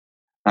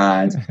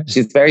And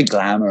she's very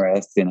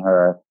glamorous in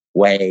her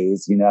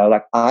ways, you know.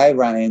 Like I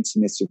ran into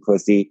Mr.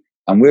 Pussy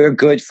and we were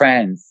good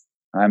friends.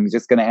 I'm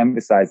just going to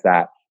emphasize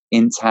that,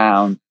 in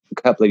town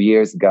a couple of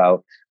years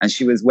ago. And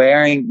she was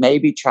wearing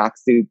maybe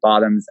tracksuit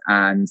bottoms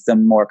and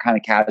some more kind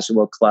of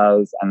casual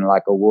clothes and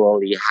like a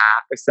woolly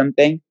hat or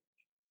something.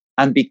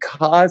 And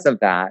because of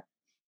that,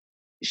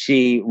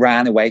 she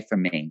ran away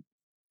from me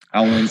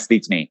and wouldn't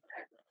speak to me.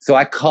 So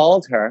I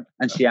called her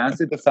and she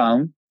answered the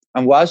phone.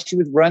 And while she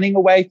was running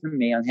away from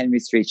me on Henry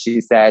Street, she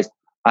said,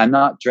 "I'm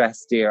not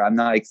dressed here. I'm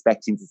not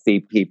expecting to see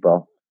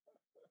people."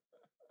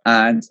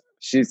 And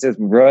she's just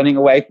running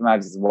away from me. I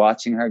was just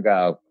watching her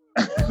go.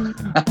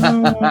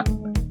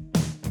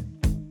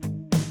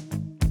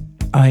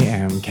 I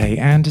am Kay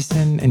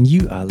Anderson, and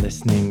you are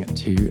listening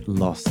to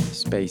Lost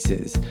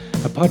Spaces,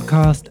 a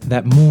podcast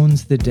that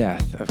mourns the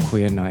death of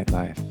queer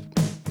nightlife.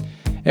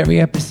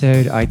 Every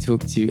episode, I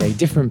talk to a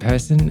different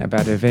person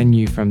about a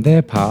venue from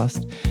their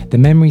past, the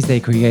memories they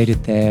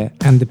created there,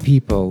 and the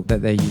people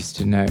that they used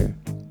to know.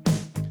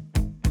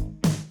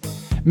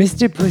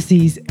 Mr.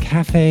 Pussy's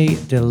Cafe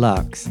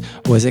Deluxe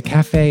was a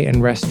cafe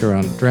and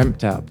restaurant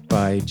dreamt up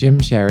by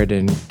Jim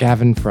Sheridan,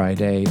 Gavin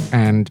Friday,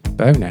 and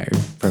Bono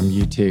from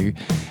U2,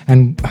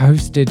 and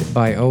hosted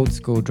by old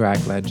school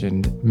drag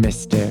legend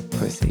Mr.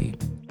 Pussy.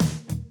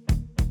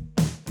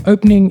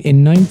 Opening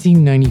in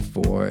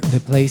 1994, the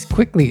place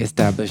quickly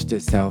established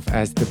itself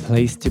as the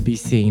place to be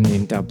seen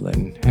in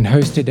Dublin and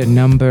hosted a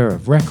number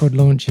of record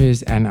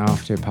launches and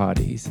after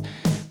parties.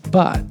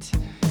 But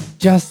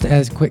just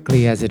as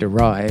quickly as it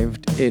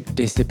arrived, it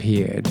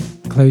disappeared,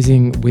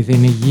 closing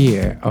within a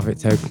year of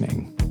its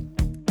opening.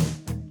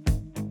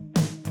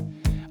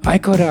 I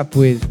caught up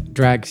with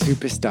drag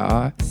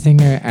superstar,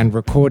 singer and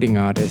recording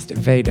artist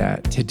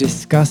Veda to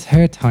discuss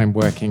her time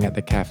working at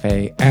the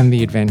cafe and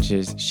the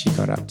adventures she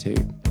got up to.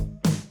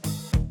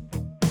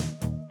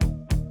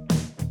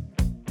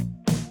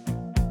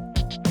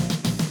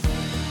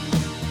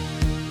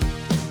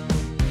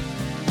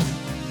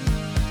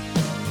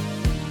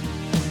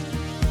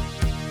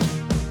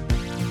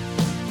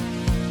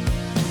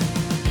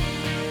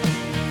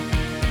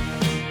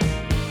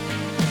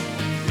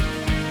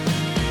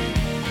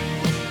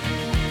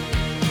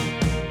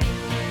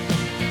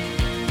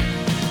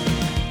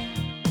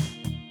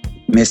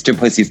 Mr.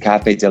 Pussy's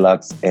Cafe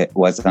Deluxe, it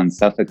was on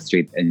Suffolk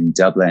Street in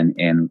Dublin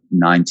in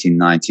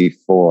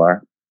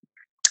 1994.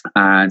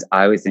 And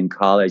I was in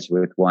college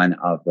with one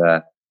of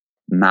the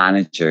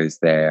managers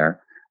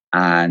there.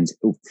 And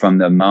from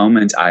the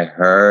moment I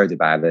heard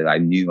about it, I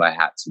knew I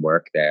had to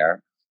work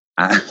there.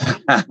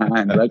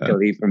 And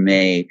luckily for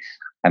me,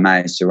 I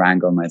managed to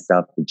wrangle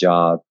myself a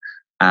job.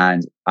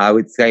 And I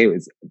would say it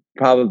was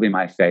probably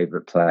my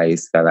favorite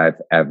place that I've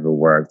ever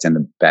worked and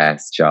the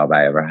best job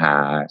I ever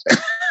had.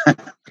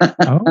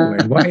 Oh,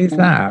 and what is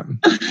that?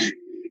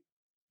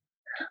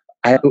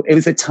 It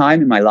was a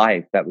time in my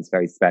life that was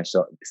very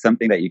special,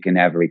 something that you can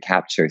never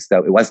recapture.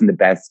 So it wasn't the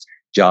best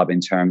job in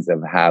terms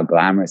of how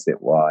glamorous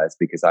it was,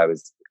 because I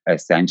was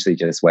essentially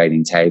just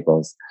waiting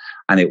tables,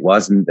 and it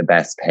wasn't the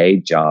best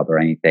paid job or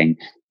anything,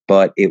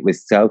 but it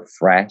was so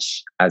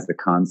fresh as a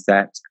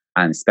concept,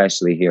 and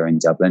especially here in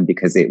Dublin,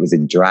 because it was a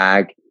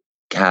drag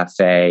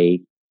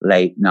cafe,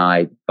 late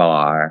night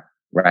bar,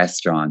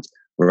 restaurant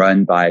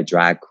run by a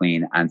drag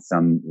queen and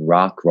some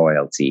rock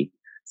royalty.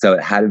 So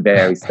it had a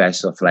very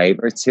special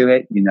flavor to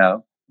it, you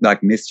know.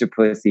 Like Mr.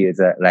 Pussy is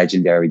a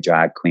legendary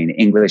drag queen,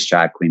 English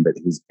drag queen, but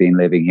who's been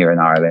living here in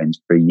Ireland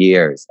for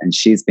years. And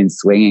she's been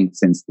swinging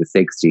since the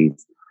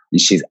 60s. And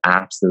she's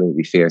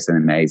absolutely fierce and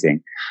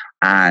amazing.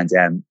 And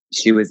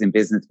she was in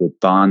business with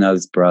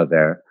Bono's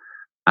brother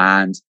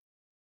and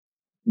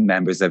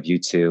members of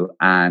U2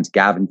 and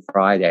Gavin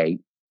Friday,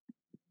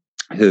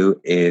 who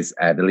is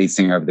the lead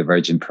singer of the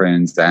Virgin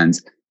Prunes and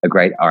a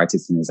great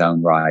artist in his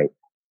own right.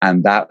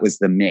 And that was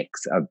the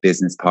mix of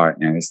business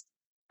partners.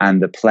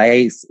 And the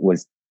place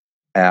was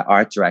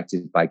art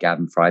directed by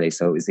Gavin Friday.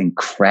 So it was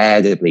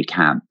incredibly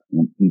camp,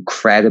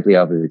 incredibly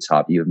over the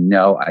top. You have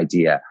no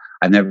idea.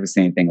 I've never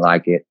seen anything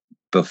like it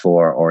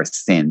before or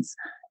since.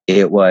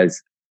 It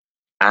was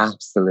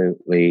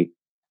absolutely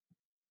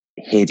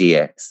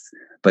hideous,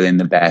 but in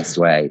the best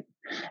way.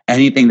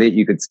 Anything that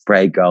you could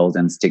spray gold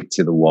and stick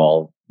to the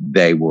wall,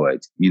 they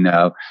would, you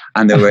know.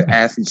 And there were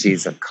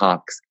effigies of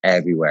cocks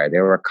everywhere.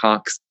 There were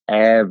cocks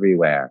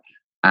everywhere,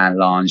 and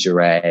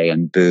lingerie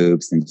and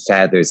boobs and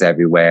feathers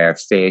everywhere,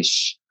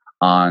 fish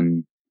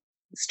on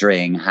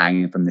string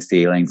hanging from the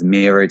ceilings,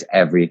 mirrored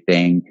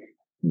everything,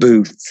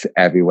 booths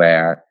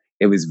everywhere.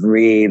 It was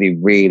really,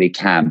 really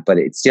camp, but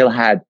it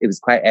was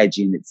quite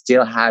edgy, and it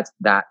still had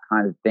that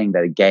kind of thing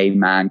that a gay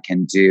man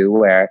can do,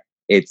 where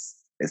it's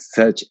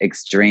such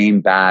extreme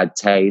bad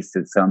taste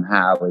that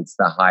somehow it's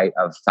the height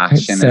of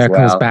fashion as well.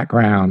 Circles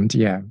background,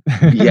 yeah.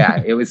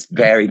 Yeah, it was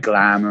very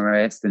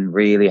glamorous and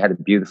really had a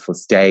beautiful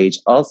stage.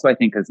 Also, I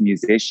think as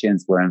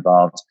musicians were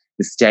involved,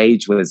 the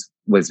stage was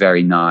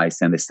very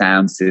nice and the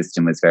sound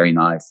system was very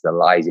nice. The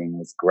lighting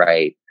was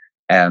great.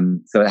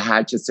 So it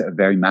had just a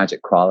very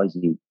magic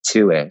quality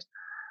to it.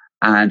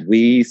 And we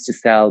used to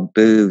sell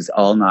booze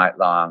all night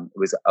long. It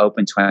was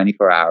open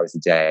 24 hours a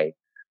day.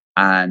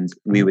 And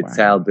we would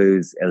sell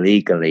booze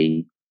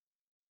illegally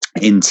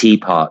in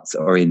teapots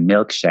or in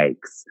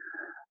milkshakes.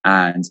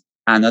 And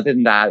other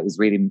than that, it was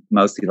really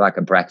mostly like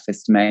a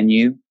breakfast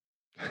menu,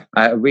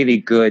 a really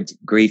good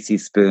greasy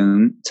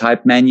spoon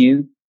type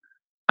menu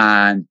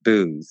and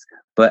booze.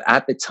 But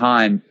at the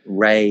time,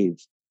 rave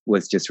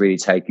was just really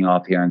taking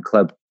off here and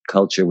club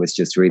culture was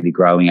just really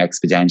growing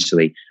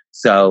exponentially.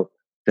 So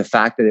the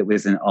fact that it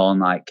was an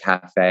all-night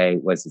cafe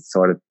was a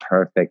sort of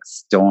perfect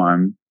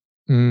storm.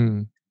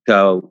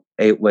 So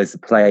it was a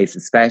place,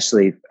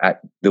 especially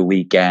at the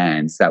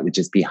weekends, that would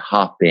just be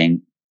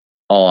hopping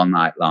all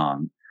night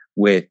long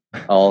with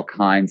all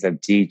kinds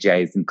of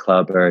DJs and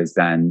clubbers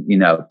and, you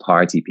know,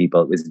 party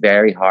people. It was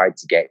very hard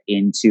to get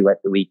into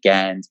at the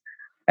weekend.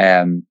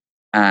 And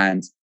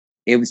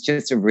it was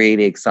just a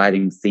really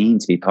exciting scene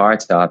to be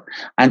part of.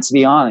 And to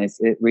be honest,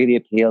 it really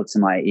appealed to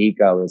my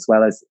ego as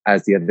well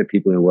as the other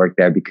people who worked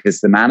there,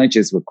 because the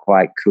managers were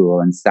quite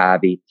cool and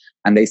savvy,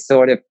 and they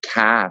sort of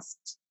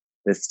cast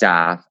the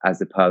staff as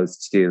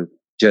opposed to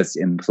just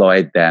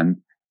employed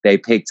them. They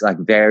picked like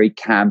very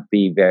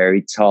campy,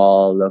 very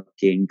tall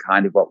looking,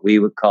 kind of what we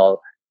would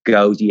call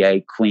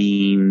Gaudier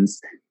queens.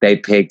 They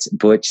picked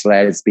butch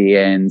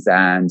lesbians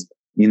and,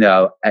 you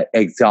know,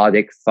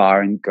 exotic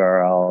foreign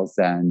girls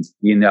and,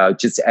 you know,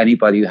 just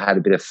anybody who had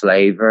a bit of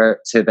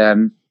flavor to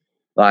them,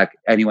 like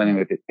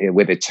anyone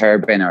with a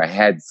turban or a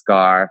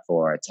headscarf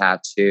or a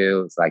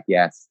tattoo. It's like,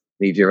 yes,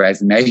 leave your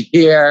resume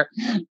here.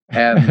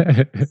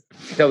 So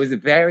it was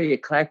very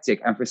eclectic.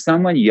 And for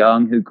someone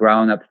young who'd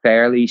grown up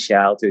fairly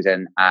sheltered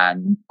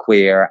and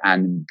queer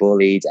and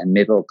bullied and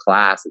middle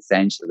class,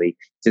 essentially,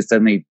 to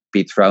suddenly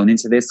be thrown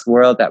into this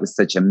world that was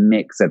such a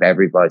mix of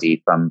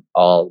everybody from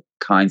all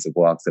kinds of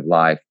walks of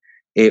life,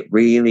 it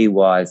really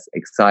was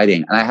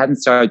exciting. And I hadn't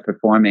started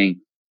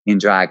performing in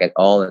drag at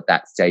all at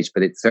that stage,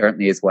 but it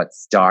certainly is what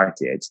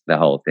started the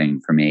whole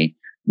thing for me.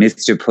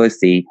 Mr.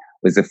 Pussy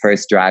was the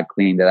first drag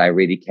queen that I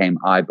really came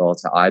eyeball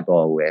to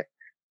eyeball with.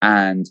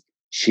 And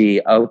she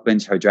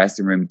opened her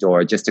dressing room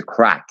door just a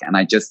crack, and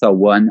I just saw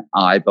one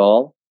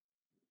eyeball,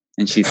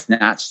 and she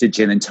snatched a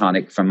gin and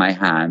tonic from my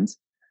hand,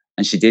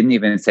 and she didn't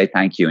even say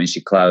thank you, and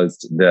she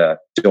closed the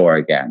door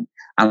again.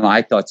 And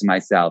I thought to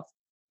myself,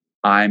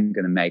 I'm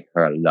going to make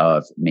her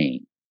love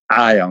me.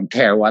 I don't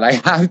care what I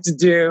have to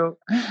do.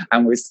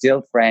 And we're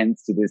still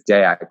friends to this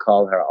day. I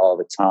call her all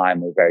the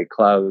time. We're very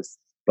close.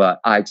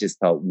 But I just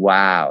thought,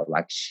 wow,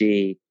 like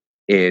she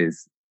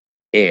is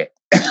it.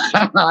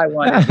 I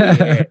want to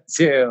be it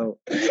too.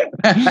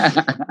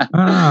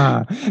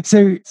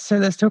 So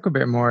let's talk a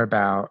bit more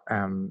about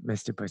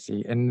Mr.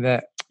 Pussy. And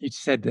that you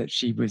said that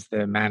she was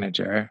the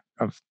manager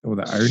of, or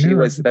the owner. She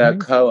was the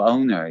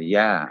co-owner,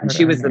 yeah, and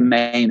she was the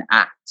main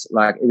act.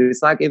 Like it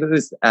was like if it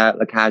was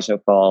La Cage aux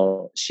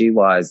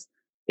Folles,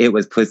 it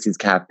was Pussy's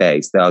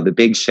Cafe. So the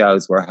big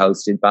shows were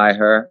hosted by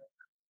her.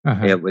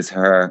 It was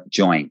her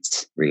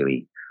joint,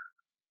 really.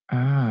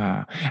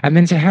 And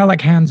then so how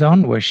like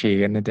hands-on was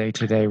she in the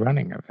day-to-day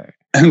running of it?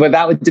 Well,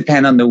 that would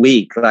depend on the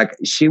week. Like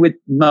she would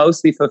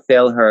mostly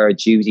fulfill her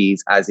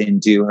duties as in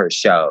do her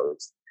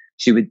shows.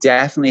 She would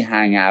definitely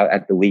hang out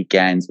at the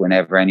weekends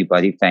whenever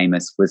anybody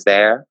famous was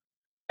there.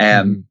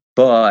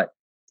 But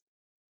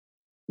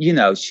you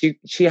know,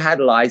 she had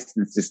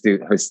license to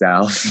suit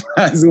herself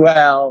as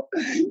well.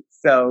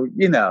 So,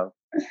 you know,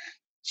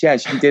 yeah,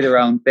 she did her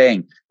own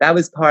thing. That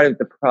was part of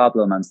the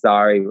problem. I'm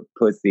sorry,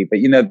 Pussy. But,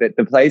 you know,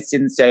 the place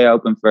didn't stay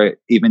open for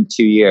even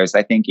 2 years,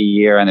 I think a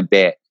year and a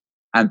bit.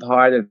 And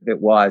part of it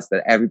was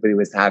that everybody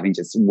was having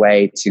just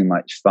way too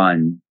much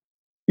fun.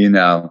 You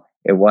know,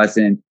 it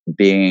wasn't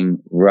being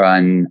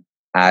run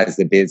as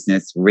a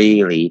business,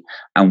 really.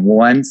 And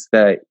once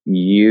the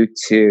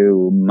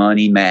U2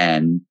 money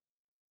men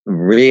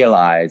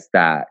realized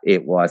that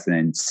it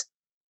wasn't,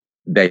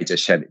 they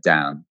just shut it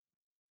down.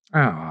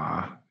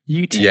 Oh.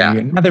 U2, yeah.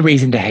 Another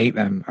reason to hate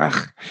them.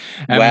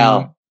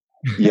 Well,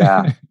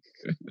 yeah.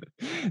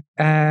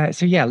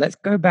 So yeah, let's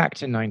go back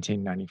to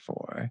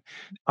 1994.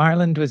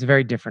 Ireland was a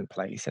very different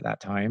place at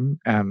that time.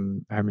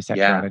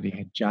 Homosexuality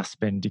had just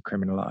been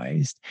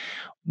decriminalized.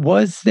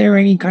 Was there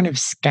any kind of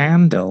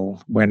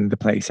scandal when the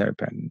place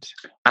opened?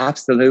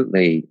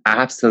 Absolutely.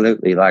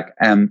 Like,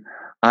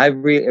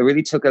 it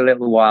really took a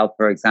little while,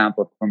 for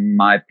example, for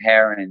my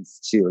parents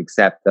to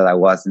accept that I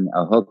wasn't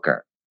a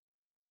hooker.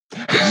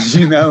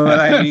 You know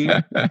what I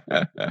mean?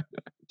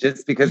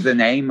 Just because the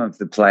name of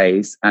the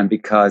place and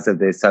because of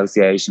the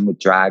association with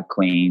drag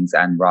queens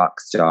and rock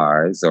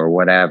stars or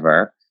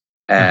whatever,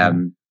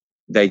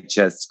 they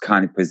just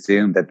kind of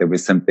presumed that there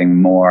was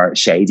something more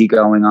shady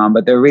going on,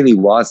 but there really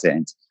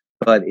wasn't.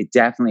 But it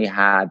definitely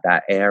had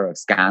that air of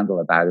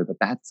scandal about it. But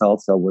that's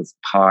also was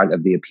part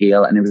of the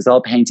appeal. And it was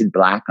all painted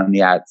black on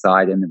the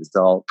outside and it was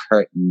all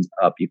curtained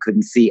up. You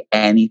couldn't see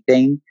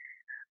anything.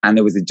 And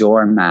there was a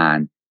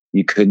doorman.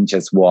 You couldn't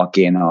just walk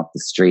in off the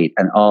street.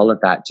 And all of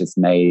that just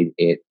made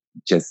it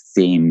just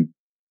seem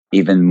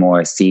even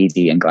more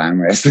seedy and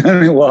glamorous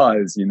than it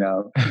was, you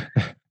know?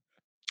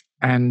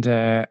 And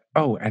and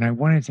I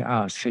wanted to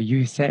ask. So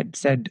you said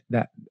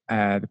that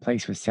the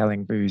place was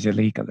selling booze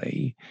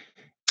illegally.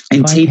 If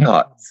In I came,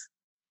 teapots.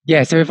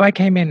 yeah. So if I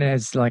came in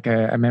as like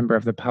a member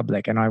of the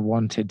public and I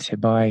wanted to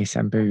buy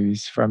some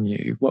booze from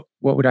you, what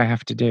would I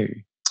have to do?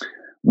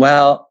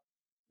 Well,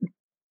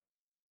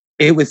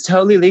 it was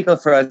totally legal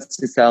for us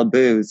to sell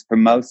booze for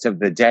most of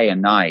the day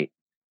and night.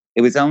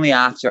 It was only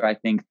after, I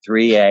think,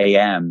 3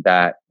 a.m.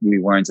 that we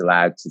weren't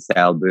allowed to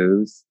sell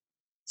booze.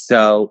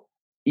 So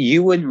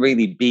you wouldn't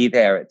really be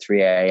there at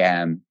 3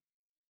 a.m.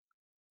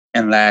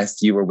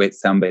 unless you were with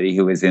somebody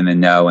who was in the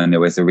know and there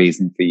was a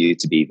reason for you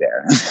to be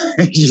there.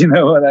 You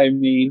know what I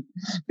mean?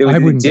 There was I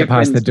a wouldn't get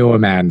past the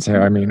different, doorman, so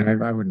I mean,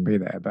 I wouldn't be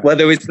there. But well,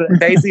 there was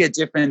basically a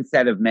different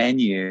set of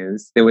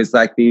menus. There was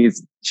like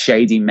these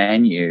shady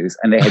menus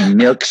and they had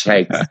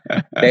milkshakes.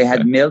 They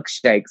had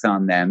milkshakes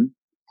on them,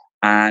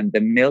 and the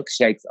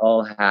milkshakes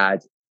all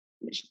had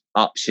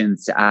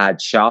options to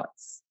add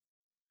shots.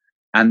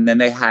 And then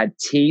they had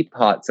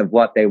teapots of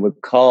what they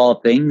would call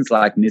things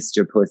like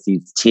Mr.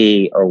 Pussy's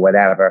tea or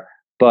whatever.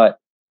 But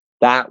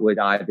that would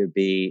either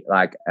be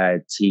like a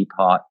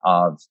teapot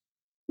of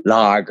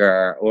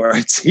lager or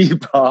a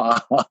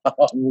teapot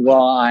of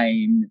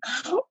wine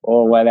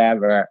or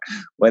whatever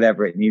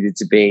it needed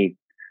to be,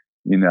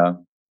 you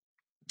know.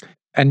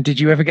 And did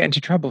you ever get into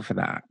trouble for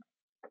that?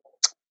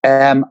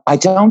 I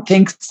don't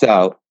think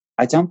so.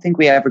 I don't think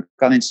we ever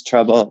got into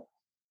trouble.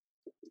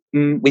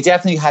 We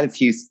definitely had a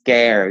few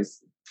scares,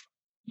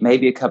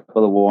 maybe a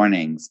couple of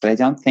warnings, but I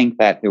don't think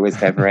that there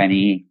was ever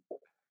any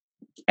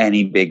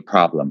big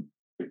problem.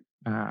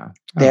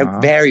 They're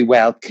very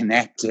well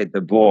connected,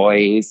 the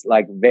boys,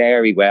 like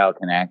very well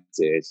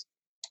connected.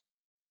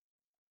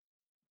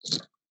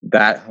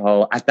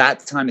 At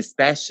that time,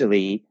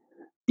 especially,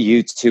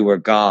 you two were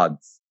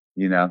gods,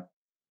 you know.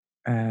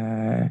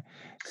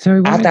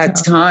 So at that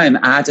time,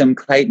 Adam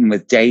Clayton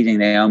was dating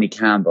Naomi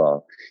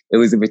Campbell. It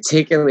was a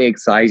particularly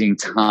exciting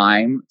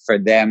time for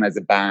them as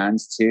a band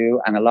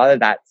too. And a lot of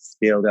that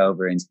spilled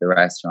over into the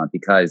restaurant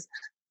because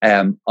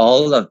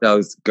all of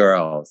those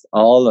girls,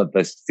 all of the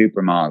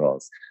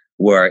supermodels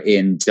were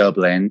in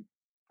Dublin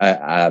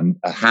a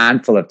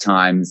handful of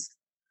times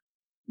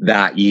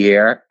that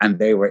year. And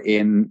they were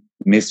in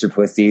Mr.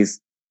 Pussy's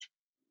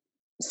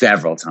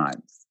several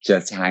times,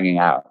 just hanging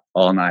out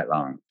all night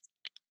long.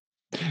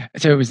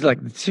 So it was like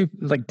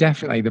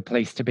definitely the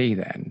place to be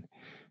then.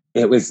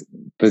 It was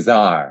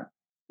bizarre.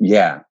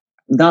 Yeah.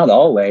 Not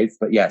always,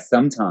 but yeah,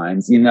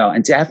 sometimes, you know,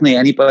 and definitely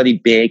anybody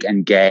big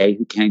and gay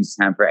who came to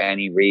town for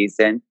any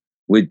reason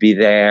would be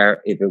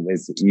there, if it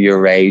was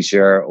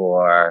Eurasia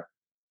or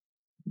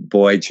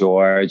Boy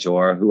George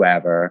or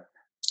whoever.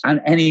 And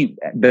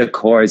the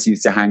Corrs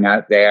used to hang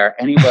out there.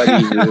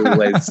 Anybody who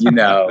was, you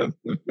know,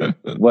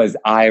 was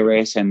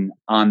Irish and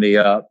on the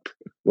up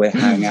would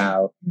hang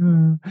out.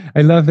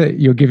 I love that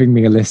you're giving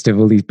me a list of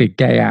all these big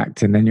gay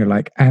acts, and then you're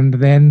like, and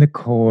then the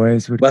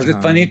Corrs would come.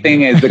 The funny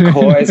thing is the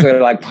Corrs were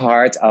like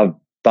part of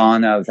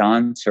Bono's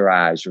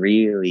entourage,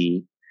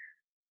 really.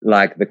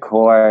 Like the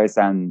Corrs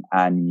and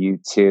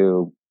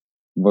U2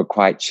 were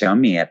quite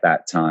chummy at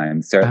that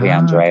time. Certainly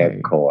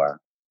Andrea Corr.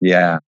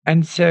 Yeah.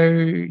 And so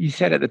you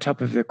said at the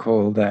top of the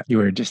call that you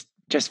were just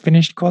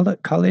finished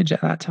college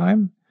at that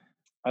time?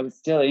 I was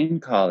still in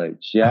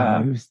college, yeah.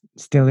 I was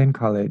still in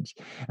college.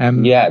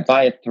 Yeah,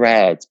 by a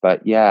thread,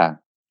 but yeah.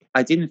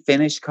 I didn't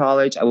finish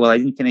college. Well, I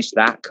didn't finish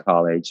that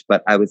college,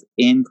 but I was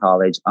in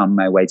college on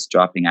my way to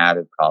dropping out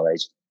of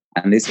college.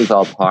 And this was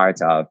all part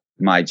of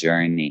my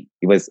journey.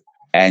 It was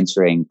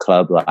entering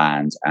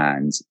Clubland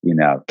and, you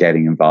know,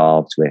 getting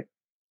involved with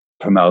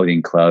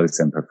promoting clubs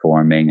and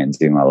performing and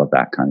doing all of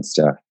that kind of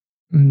stuff.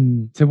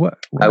 So what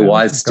I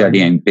was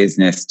studying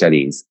business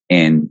studies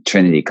in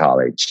Trinity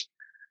College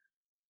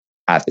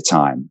at the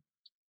time.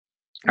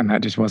 And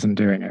that just wasn't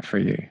doing it for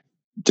you?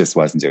 Just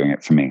wasn't doing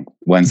it for me.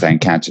 Once I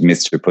encountered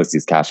Mr.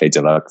 Pussy's Cafe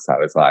Deluxe, I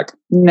was like,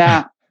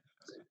 nah,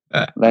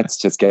 let's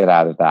just get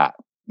out of that.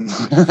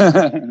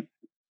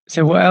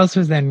 So what else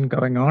was then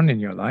going on in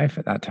your life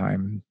at that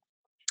time?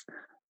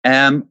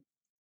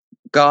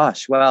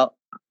 Gosh, well,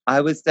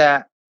 I was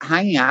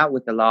hanging out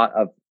with a lot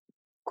of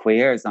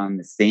queers on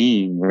the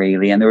scene,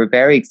 really. And there were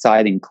very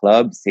exciting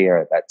clubs here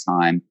at that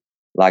time.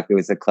 Like there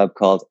was a club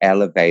called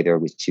Elevator,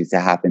 which used to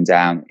happen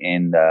down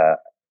in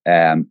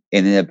an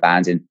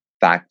abandoned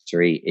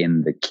factory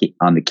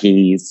on the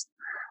Keys,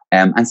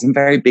 and some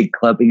very big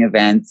clubbing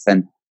events.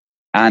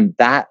 And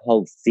that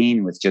whole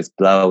scene was just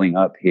blowing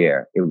up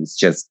here. It was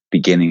just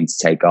beginning to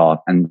take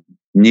off. And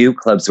new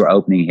clubs were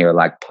opening here,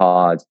 like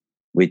Pod,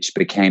 which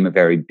became a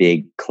very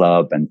big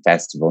club and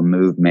festival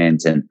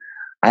movement. And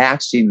I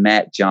actually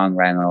met John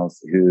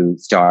Reynolds, who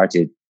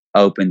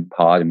opened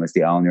Pod and was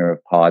the owner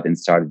of Pod and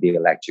started the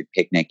Electric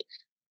Picnic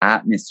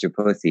at Mr.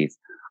 Pussy's.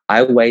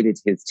 I waited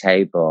his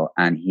table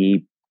and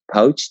he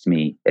poached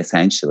me,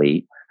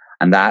 essentially.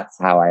 And that's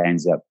how I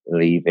ended up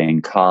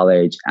leaving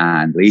college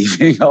and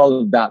leaving all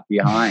of that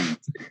behind.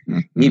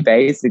 He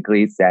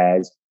basically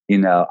said, you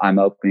know, I'm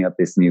opening up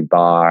this new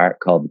bar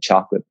called the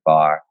Chocolate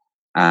Bar,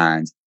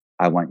 and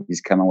I want you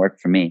to come and work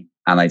for me.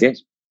 And I did.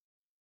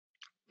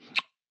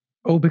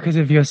 All because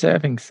of your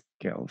serving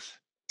skills.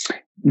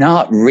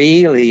 Not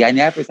really. I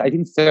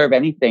didn't serve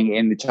anything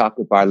in the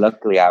chocolate bar.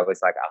 Luckily, I was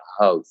like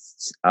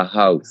a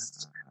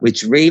host,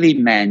 which really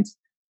meant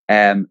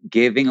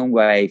giving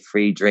away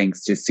free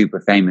drinks to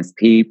super famous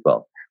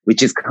people,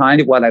 which is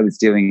kind of what I was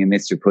doing in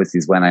Mr.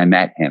 Pussy's when I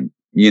met him,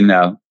 you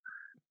know?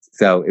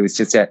 So it was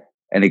just an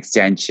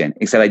extension,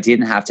 except I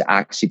didn't have to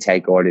actually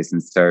take orders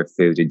and serve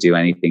food or do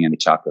anything in the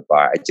chocolate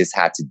bar. I just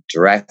had to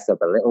dress up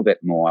a little bit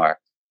more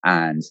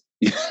and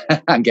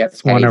and get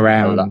Swan paid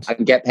around. I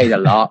can get paid a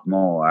lot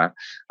more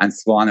and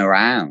swan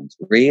around.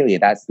 Really,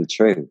 that's the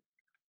truth.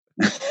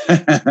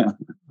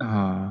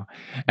 Oh,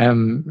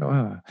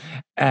 well,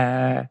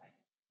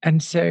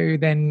 and so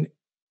then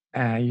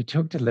you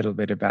talked a little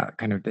bit about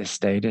kind of the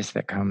status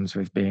that comes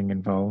with being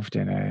involved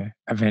in a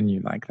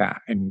venue like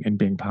that, in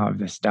being part of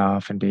the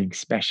staff and being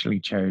specially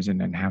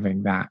chosen and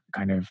having that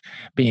kind of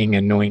being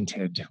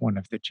anointed one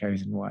of the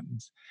chosen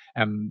ones.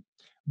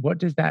 What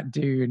does that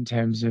do in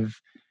terms of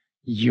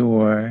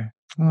your,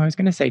 well, I was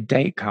going to say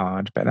date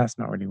card, but that's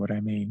not really what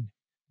I mean.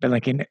 But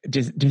like,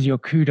 does your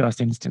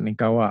kudos instantly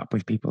go up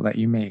with people that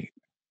you meet?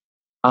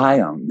 I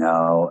don't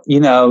know. You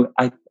know,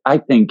 I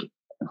think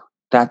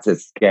that's a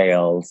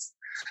scales.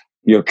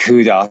 Your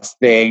kudos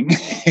thing.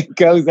 It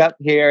goes up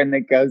here and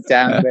it goes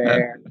down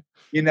there.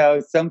 You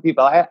know, some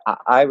people,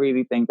 I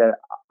really think that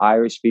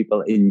Irish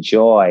people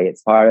enjoy,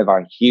 it's part of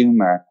our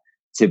humor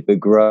to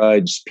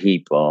begrudge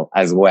people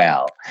as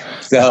well.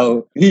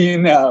 So, you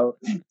know,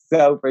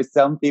 so for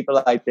some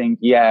people, I think,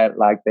 yeah,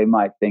 like they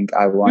might think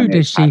I want Who to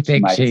does she catch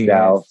think she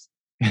myself. is?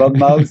 But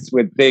most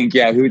would think,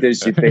 yeah, who does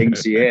she think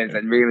she is?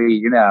 And really,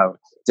 you know,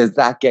 does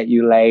that get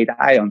you laid?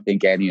 I don't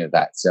think any of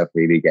that stuff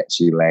really gets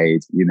you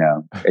laid. You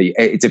know,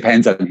 it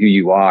depends on who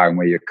you are and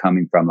where you're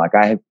coming from. Like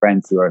I have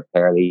friends who are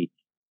fairly,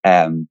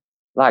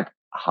 like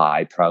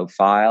high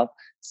profile.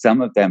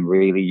 Some of them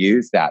really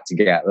use that to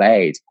get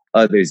laid.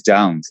 Others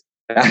don't.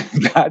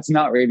 That's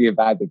not really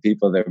about the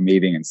people they're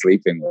meeting and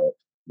sleeping with.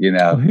 You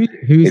know, Well,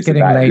 who's it's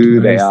getting about laid who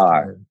most, they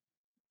are.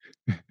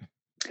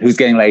 Who's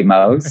getting laid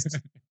most?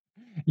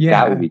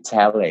 That would Yeah. be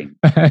telling.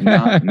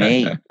 Not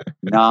me.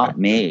 Not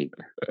me.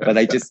 But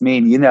I just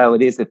mean, you know,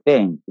 it is a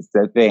thing. It's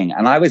a thing.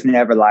 And I was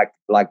never like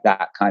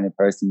that kind of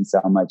person so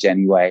much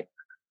anyway.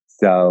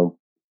 So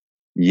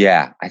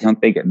yeah, I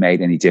don't think it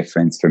made any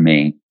difference for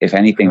me. If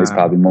anything, it was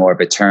probably more of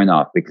a turn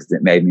off because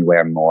it made me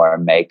wear more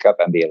makeup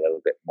and be a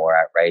little bit more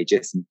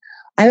outrageous. And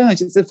I don't know,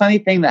 just a funny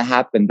thing that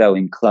happened though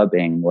in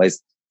clubbing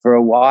was for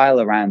a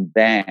while around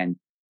then,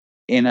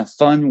 in a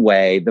fun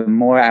way, the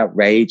more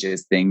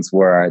outrageous things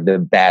were, the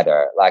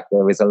better. Like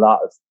there was a lot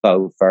of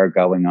faux fur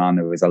going on.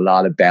 There was a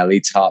lot of belly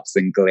tops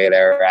and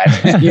glitter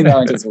and, you know,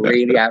 and just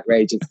really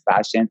outrageous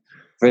fashion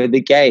for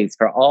the gays,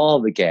 for all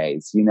the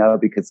gays, you know,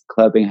 because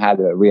clubbing had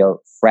a real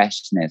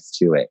freshness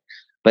to it.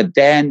 But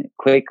then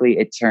quickly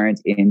it turned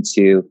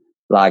into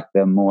like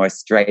the more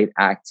straight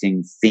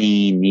acting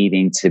scene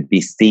needing to be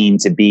seen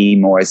to be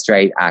more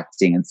straight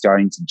acting and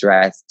starting to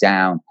dress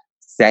down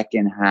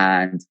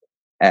secondhand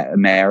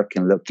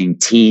American looking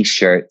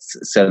t-shirts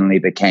suddenly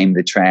became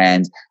the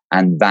trend,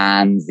 and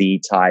Vans-y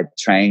type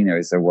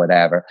trainers or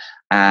whatever.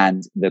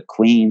 And the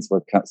queens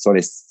were sort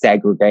of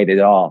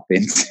segregated off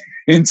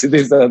into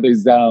this other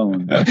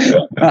zone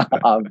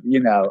of,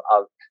 you know,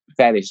 of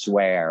fetish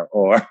wear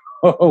or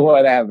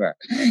whatever.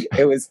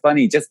 It was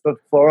funny. Just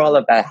before all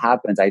of that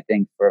happened, I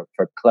think for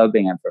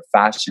clubbing and for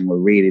fashion were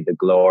really the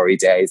glory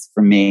days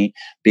for me,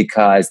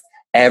 because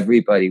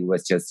everybody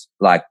was just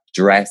like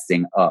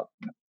dressing up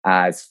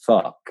as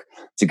fuck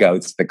to go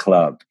to the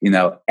club. You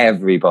know,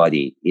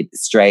 everybody,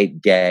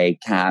 straight, gay,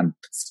 camp,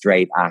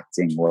 straight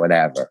acting,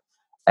 whatever.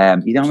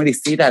 You don't really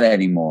see that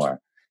anymore.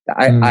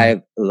 I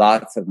have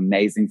lots of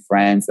amazing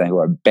friends who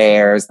are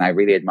bears, and I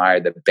really admire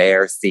the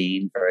bear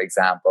scene, for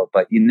example.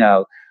 But, you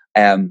know,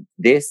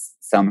 this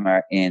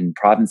summer in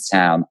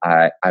Provincetown,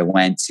 I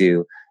went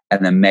to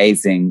an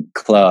amazing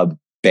club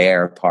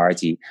bear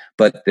party,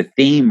 but the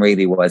theme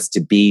really was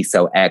to be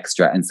so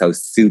extra and so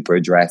super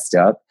dressed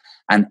up.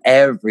 And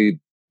every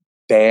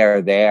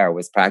bear there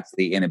was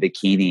practically in a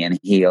bikini and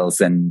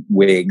heels and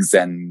wigs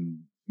and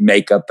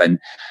makeup. And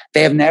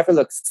they have never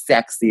looked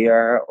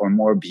sexier or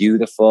more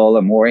beautiful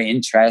or more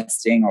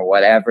interesting or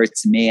whatever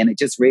to me. And it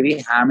just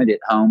really hammered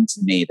it home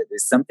to me that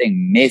there's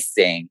something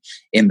missing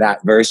in that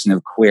version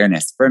of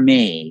queerness for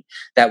me,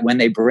 that when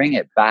they bring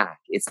it back,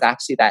 it's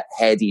actually that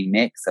heady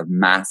mix of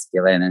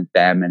masculine and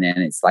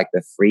feminine. It's like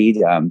the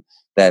freedom,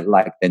 that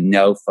like the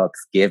no fucks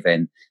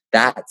given.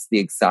 That's the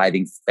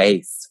exciting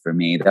space for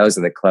me. Those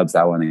are the clubs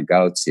I want to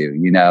go to,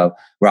 you know,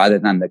 rather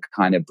than the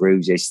kind of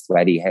brutish,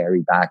 sweaty,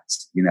 hairy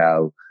backed, you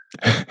know,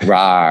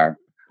 rar.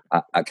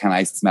 Can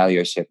I smell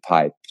your shit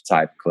pipe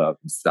type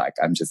clubs? Like,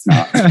 I'm just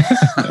not,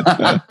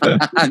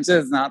 I'm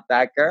just not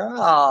that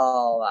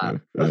girl.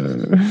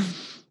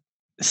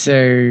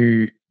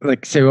 So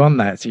on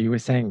that, so you were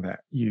saying that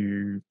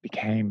you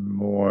became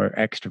more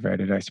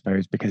extroverted, I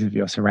suppose, because of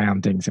your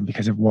surroundings and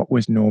because of what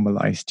was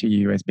normalized to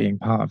you as being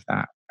part of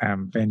that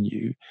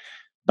venue.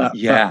 But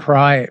yeah.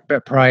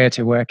 prior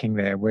to working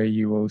there, were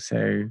you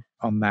also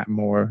on that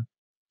more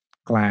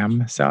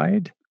glam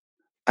side?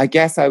 I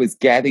guess I was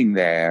getting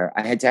there.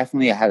 I had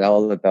definitely had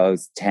all of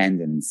those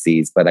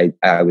tendencies, but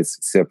I was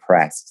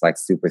suppressed, like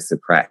super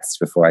suppressed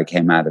before I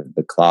came out of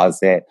the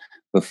closet,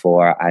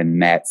 before I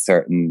met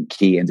certain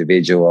key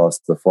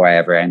individuals, before I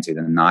ever entered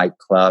a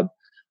nightclub.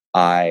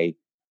 I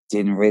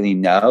didn't really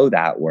know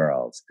that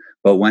world.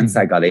 But once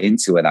I got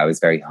into it, I was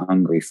very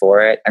hungry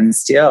for it and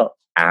still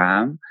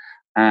am.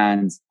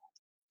 And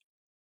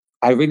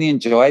I really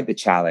enjoyed the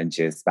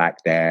challenges back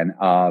then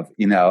of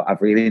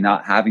really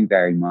not having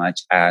very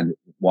much and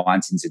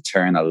wanting to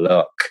turn a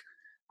look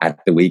at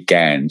the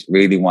weekend,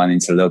 really wanting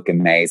to look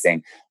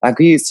amazing. Like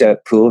we used to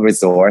pool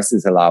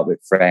resources a lot with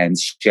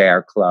friends,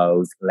 share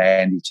clothes,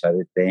 lend each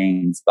other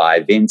things, buy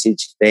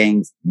vintage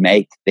things,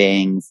 make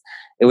things.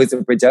 It was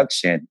a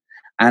production.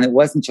 And it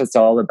wasn't just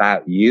all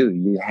about you.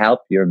 You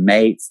help your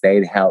mates,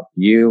 they'd help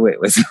you. It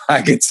was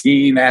like a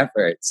team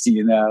effort,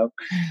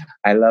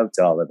 I loved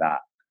all of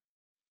that.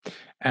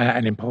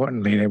 And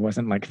importantly, there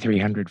wasn't like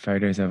 300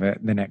 photos of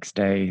it the next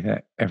day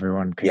that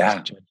everyone could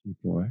judge you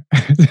for.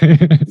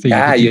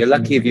 You're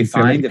lucky if you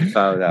find a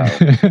photo.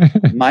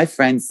 My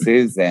friend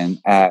Susan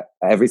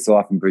every so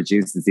often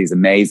produces these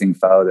amazing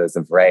photos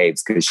of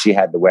raves because she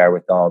had the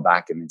wherewithal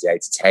back in the day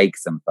to take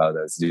some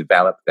photos,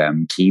 develop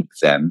them, keep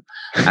them.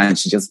 And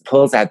she just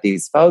pulls out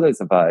these photos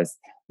of us,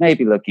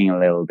 maybe looking a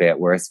little bit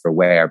worse for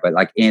wear, but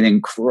like in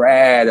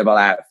incredible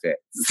outfits,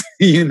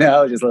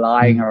 just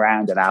lying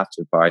around at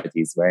after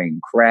parties wearing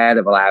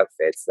incredible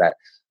outfits that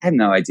I had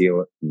no idea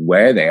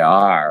where they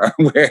are,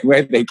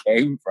 where they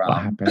came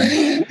from.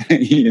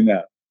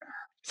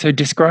 So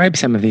describe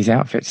some of these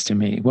outfits to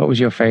me. What was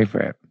your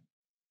favorite?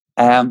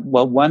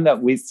 Well, one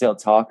that we still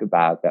talk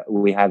about that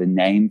we had a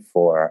name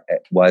for,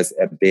 it was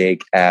a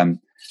big,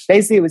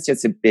 basically it was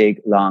just a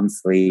big long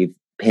sleeve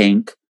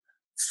pink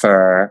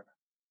fur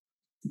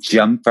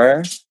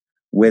jumper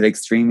with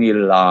extremely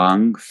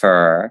long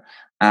fur,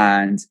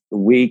 and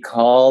we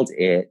called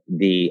it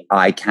the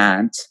I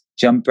Can't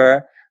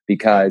jumper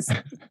because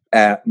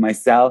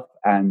myself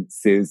and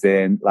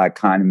Susan like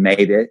kind of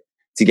made it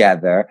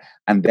together,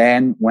 and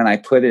then when I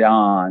put it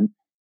on,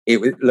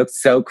 it looked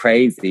so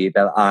crazy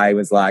that I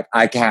was like,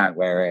 I can't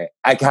wear it.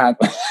 I can't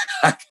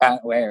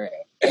wear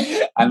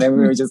it. And then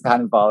we were just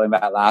kind of falling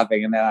back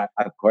laughing, and then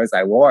of course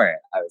I wore it.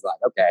 I was like,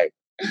 okay,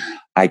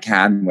 I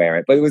can wear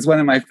it. But it was one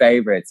of my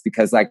favorites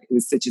because like it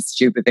was such a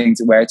stupid thing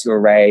to wear to a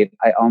rave.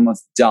 I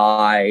almost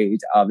died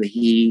of the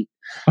heat.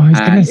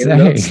 And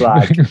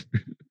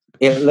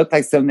it looked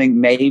like something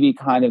maybe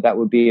kind of that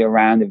would be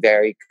around a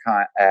very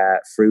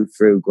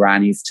frou-frou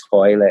granny's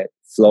toilet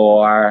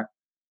floor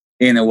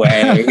in a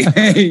way.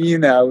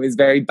 It was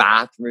very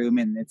bathroom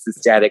in its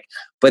aesthetic,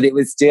 but it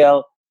was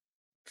still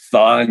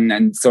fun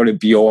and sort of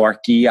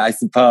Bjorky, I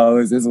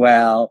suppose, as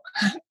well.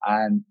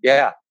 And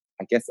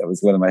I guess that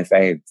was one of my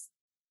faves.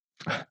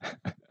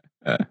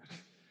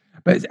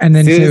 And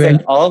then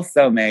Susan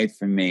also made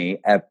for me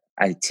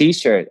a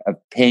t-shirt of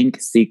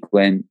pink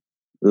sequin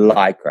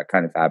lycra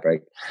kind of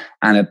fabric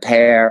and a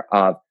pair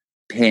of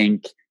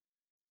pink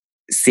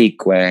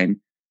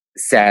sequin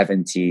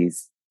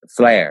 70s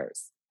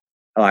flares,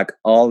 like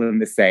all in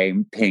the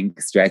same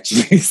pink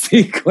stretchy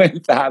sequin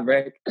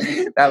fabric.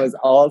 That was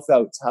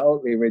also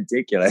totally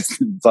ridiculous,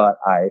 but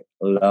I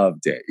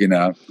loved it,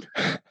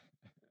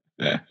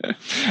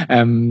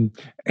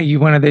 Are you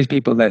one of those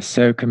people that's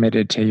so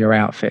committed to your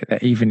outfit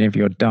that even if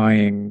you're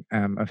dying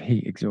of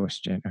heat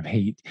exhaustion, of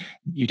heat,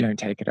 you don't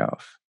take it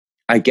off?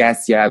 I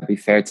guess, it'd be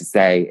fair to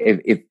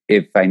say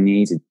if I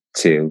needed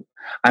to.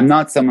 I'm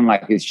not someone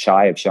like who's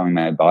shy of showing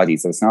my body,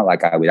 so it's not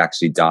like I would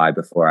actually die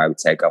before I would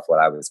take off what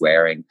I was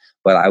wearing,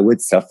 but I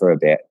would suffer a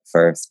bit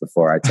first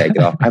before I take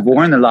it off. I've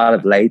worn a lot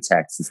of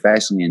latex,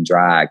 especially in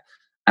drag,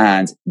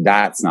 and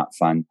that's not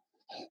fun,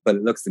 but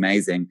it looks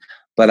amazing.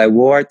 But I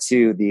wore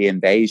to the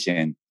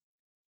Invasion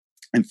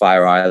in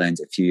Fire Island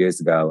a few years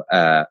ago,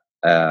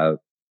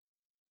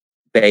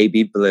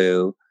 baby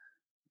blue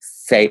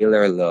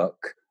sailor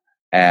look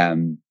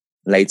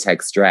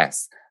latex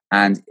dress.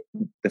 And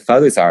the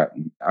photos are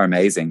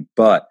amazing,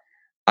 but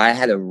I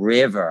had a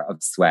river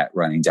of sweat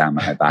running down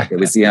my back. It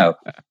was,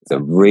 it's a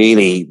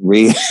really,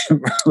 really,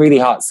 really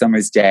hot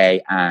summer's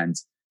day, and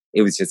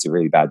it was just a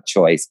really bad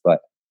choice.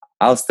 But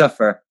I'll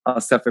suffer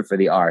for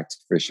the art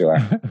for sure.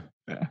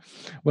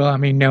 Well, I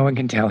mean, no one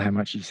can tell how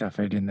much you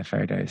suffered in the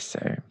photos,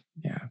 so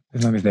yeah,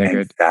 as long as they're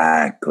good.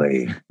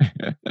 Exactly.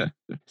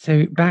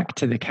 So back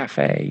to the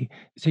cafe.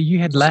 So you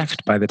had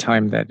left by the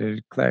time that it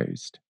had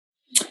closed.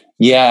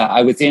 Yeah,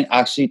 I was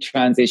actually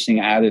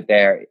transitioning out of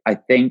there. I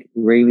think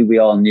really we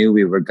all knew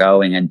we were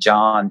going, and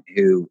John,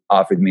 who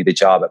offered me the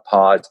job at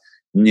Pod,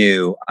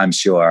 knew, I'm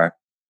sure,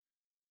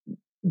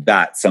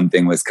 that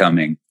something was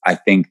coming. I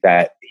think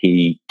that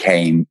he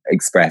came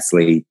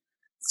expressly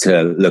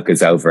to look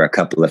us over a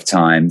couple of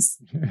times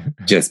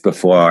just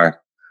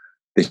before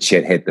the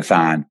shit hit the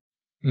fan.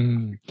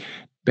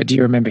 But do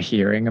you remember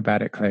hearing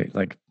about it,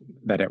 like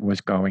that it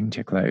was going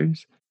to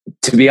close?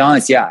 To be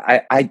honest,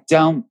 I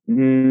don't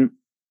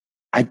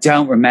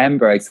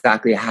remember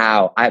exactly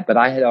how, but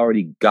I had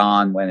already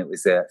gone when it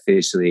was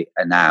officially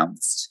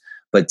announced.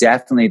 But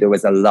definitely there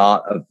was a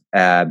lot of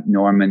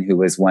Norman, who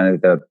was one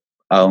of the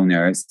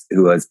owners,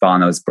 who was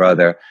Bono's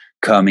brother,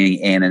 coming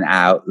in and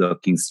out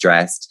looking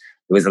stressed.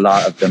 There was a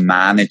lot of the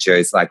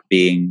managers like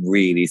being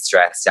really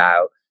stressed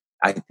out.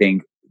 I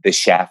think the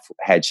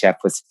head chef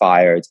was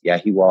fired. Yeah,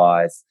 he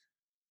was.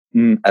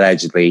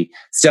 Allegedly.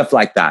 Stuff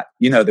like that.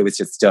 There was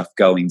just stuff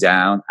going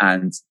down,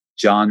 and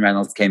John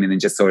Reynolds came in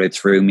and just sort of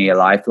threw me a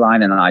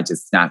lifeline, and I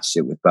just snatched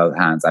it with both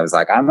hands. I was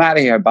like, I'm out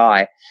of here,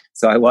 bye.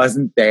 So I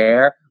wasn't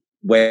there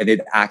when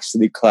it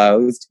actually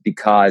closed,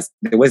 because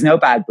there was no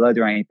bad blood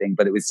or anything,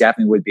 but it was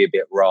definitely would be a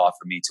bit raw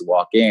for me to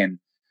walk in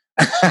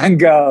and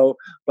go,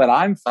 but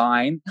I'm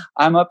fine.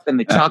 I'm up in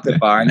the chocolate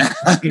bar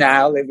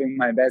now living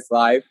my best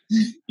life,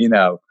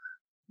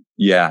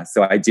 Yeah.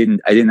 So I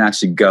didn't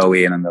actually go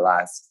in on the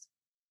last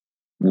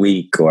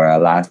week or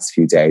last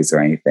few days or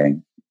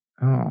anything.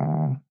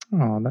 Oh,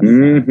 that's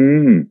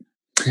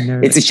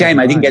it's a shame.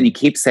 I didn't get any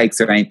keepsakes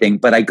or anything,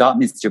 but I got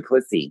Mr.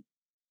 Pussy.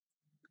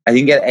 I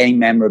didn't get any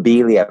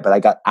memorabilia, but I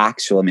got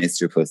actual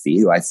Mr. Pussy,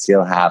 who I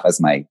still have as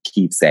my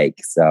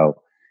keepsake.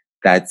 So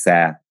that's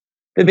the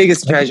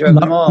biggest treasure of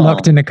them all.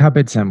 Locked in a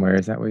cupboard somewhere,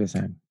 is that what you're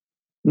saying?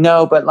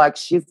 No, but like,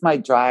 she's my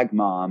drag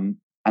mom,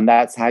 and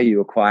that's how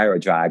you acquire a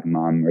drag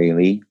mom,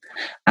 really.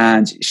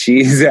 And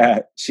she's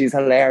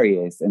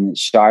hilarious and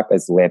sharp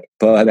as a whip.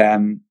 But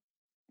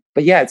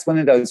yeah, it's one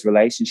of those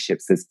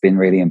relationships that's been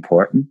really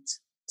important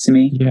to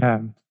me. Yeah.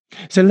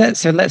 So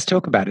let's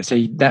talk about it.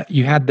 So that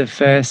you had the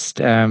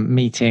first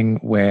meeting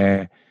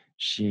where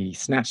she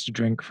snatched a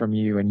drink from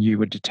you, and you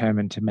were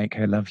determined to make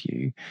her love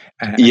you.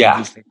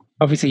 Yeah.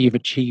 Obviously, you've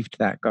achieved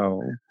that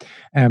goal.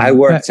 I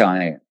worked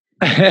on it.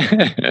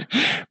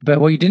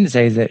 But what you didn't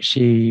say is that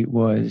she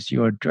was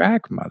your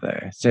drag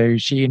mother. So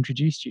she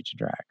introduced you to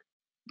drag.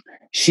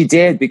 She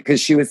did, because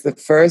she was the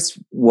first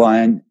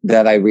one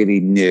that I really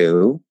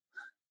knew.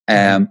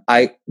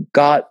 I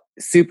got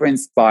super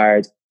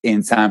inspired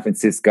in San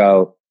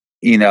Francisco,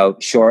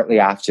 shortly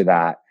after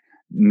that,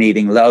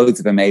 meeting loads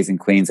of amazing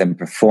queens and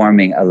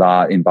performing a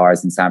lot in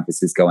bars in San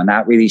Francisco. And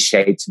that really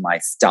shaped my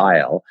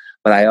style.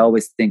 But I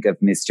always think of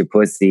Mr.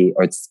 Pussy,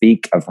 or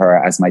speak of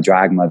her as my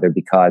drag mother,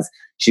 because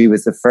she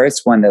was the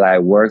first one that I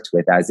worked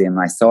with, as in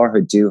I saw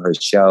her do her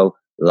show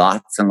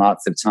lots and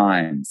lots of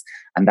times.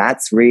 And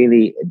that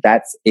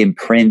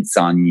imprints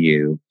on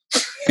you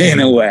in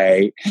a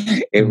way.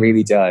 It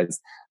really does.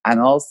 And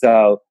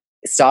also,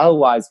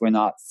 style-wise, we're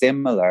not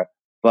similar,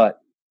 but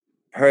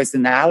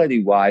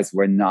personality-wise,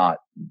 we're not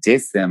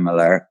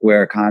dissimilar.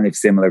 We're kind of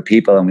similar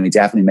people, and we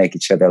definitely make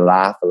each other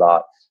laugh a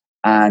lot.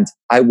 And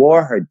I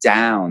wore her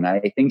down.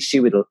 I think she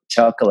would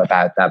chuckle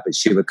about that, but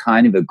she would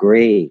kind of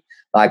agree.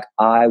 Like,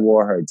 I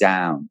wore her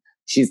down.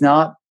 She's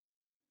not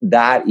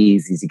that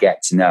easy to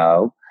get to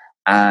know.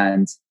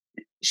 And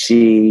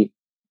she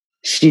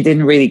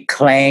didn't really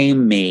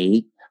claim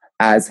me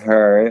as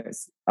her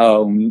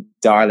own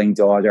darling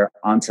daughter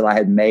until I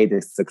had made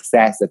a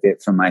success of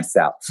it for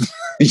myself.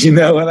 You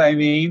know what I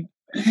mean?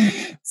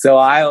 So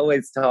I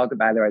always talk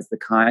about her as the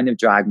kind of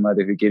drag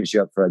mother who gives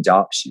you up for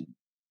adoption.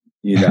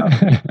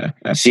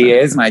 She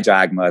is my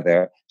drag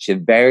mother. She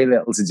had very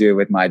little to do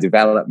with my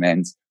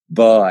development,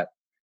 but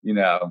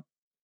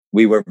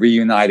we were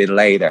reunited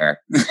later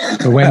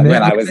when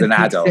I was an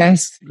adult.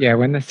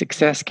 When the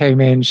success came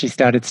in, she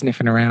started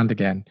sniffing around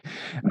again.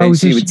 And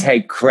she would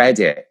take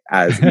credit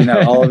as,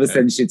 all of a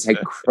sudden she'd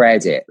take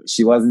credit.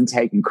 She wasn't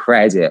taking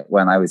credit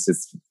when I was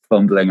just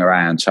fumbling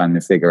around trying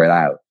to figure it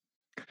out.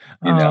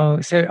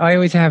 So I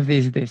always have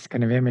this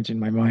kind of image in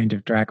my mind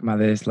of drag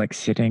mothers like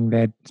sitting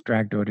their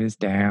drag daughters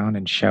down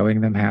and showing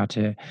them how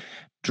to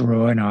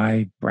draw an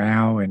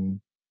eyebrow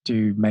and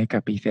do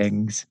makeup-y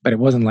things, but it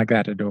wasn't like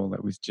that at all.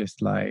 It was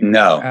just like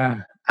no.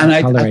 And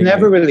I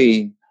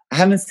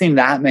haven't seen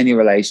that many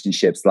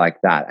relationships like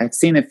that. I've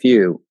seen a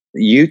few.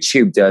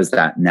 YouTube does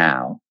that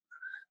now,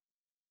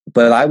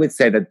 but I would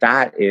say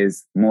that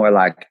is more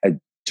like a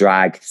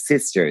drag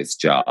sister's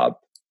job.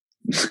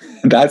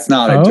 That's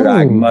not a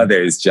drag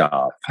mother's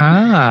job.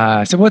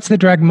 So what's the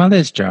drag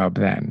mother's job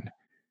then?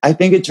 I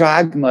think a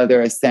drag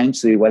mother,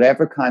 essentially,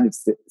 whatever kind of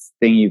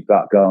thing you've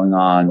got going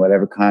on,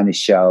 whatever kind of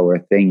show or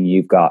thing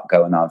you've got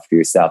going on for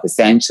yourself,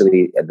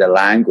 essentially the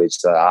language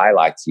that I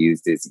like to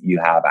use is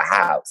you have a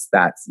house.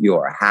 That's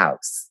your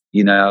house,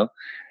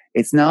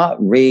 It's not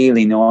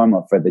really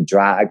normal for the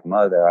drag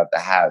mother of the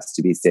house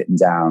to be sitting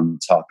down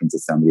talking to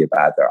somebody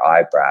about their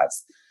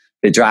eyebrows.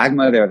 The drag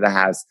mother of the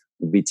house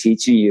will be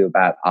teaching you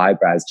about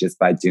eyebrows just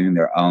by doing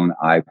their own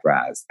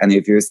eyebrows. And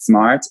if you're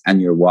smart and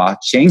you're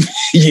watching,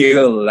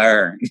 you'll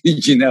learn.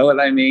 You know what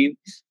I mean?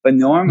 But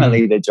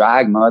normally the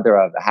drag mother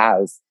of the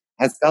house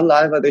has got a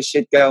lot of other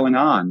shit going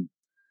on.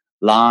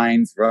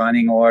 Lines,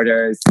 running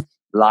orders,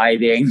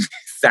 lighting,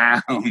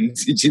 sound,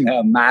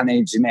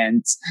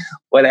 management,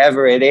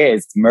 whatever it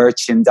is,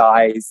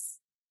 merchandise.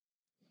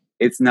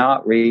 It's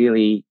not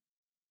really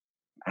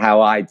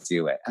how I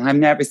do it. And I've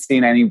never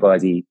seen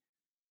anybody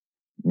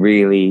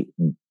really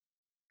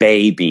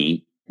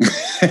baby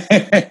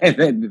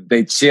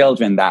the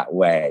children that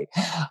way.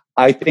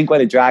 I think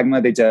what a drag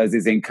mother does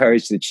is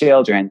encourage the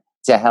children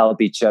to help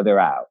each other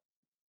out.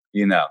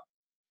 you know.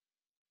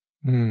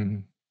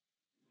 Mm.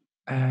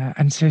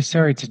 And so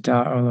sorry to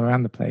dart all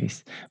around the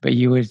place, but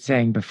you were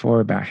saying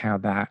before about how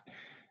that,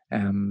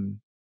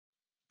 um,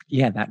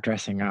 that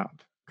dressing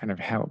up kind of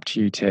helped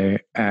you to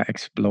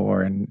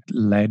explore and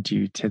led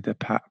you to the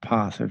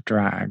path of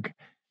drag.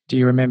 Do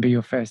you remember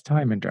your first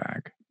time in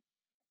drag?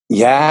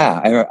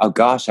 Yeah, oh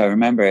gosh, I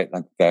remember it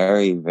like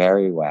very,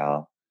 very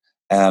well.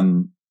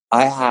 Um,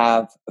 I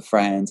have a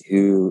friend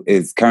who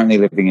is currently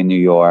living in New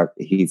York.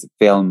 He's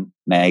a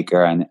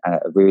filmmaker and a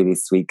really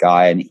sweet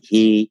guy. And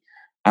he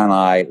and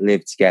I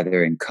lived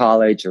together in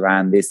college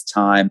around this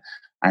time.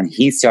 And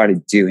he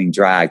started doing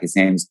drag. His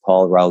name's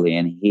Paul Rowley,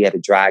 and he had a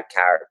drag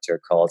character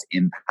called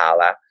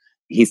Impala.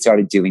 He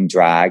started doing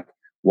drag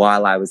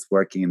while I was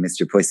working in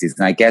Mr. Pussy's.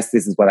 And I guess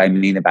this is what I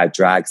mean about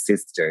drag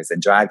sisters.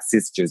 And drag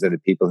sisters are the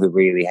people who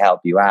really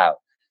help you out.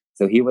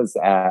 So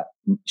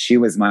she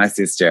was my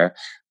sister.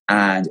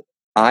 And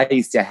I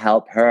used to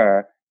help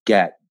her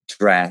get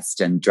dressed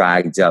and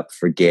dragged up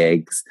for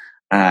gigs.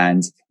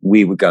 And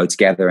we would go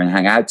together and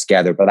hang out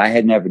together. But I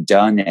had never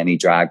done any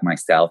drag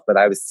myself. But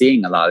I was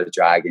seeing a lot of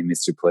drag in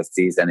Mr.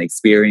 Pussy's and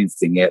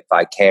experiencing it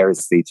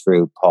vicariously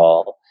through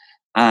Paul.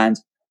 And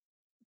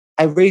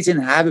I really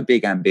didn't have a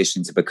big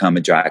ambition to become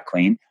a drag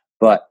queen,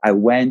 but I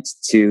went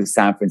to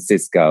San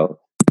Francisco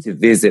to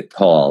visit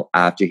Paul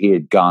after he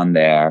had gone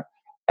there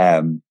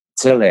to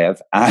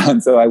live.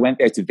 And so I went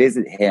there to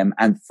visit him.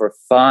 And for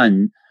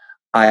fun,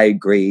 I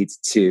agreed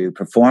to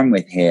perform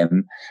with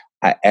him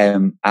at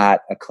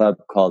a club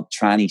called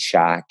Tranny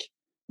Shack,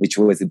 which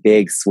was a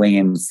big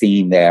swinging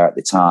scene there at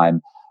the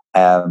time.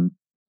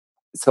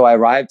 So I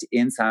arrived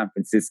in San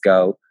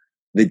Francisco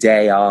the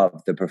day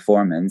of the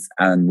performance,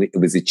 and it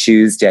was a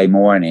Tuesday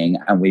morning,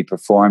 and we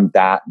performed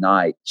that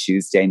night,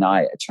 Tuesday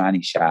night at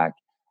Tranny Shack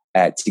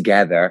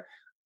together.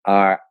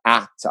 Our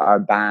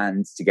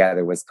band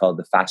together was called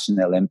the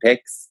Fashion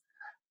Olympics,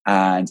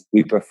 and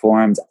we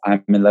performed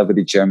I'm in Love with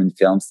a German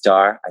Film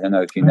Star. I don't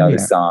know if you know the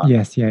song.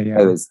 Yes, yeah.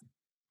 It was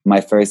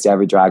my first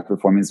ever drag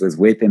performance was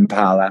with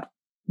Impala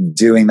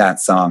doing that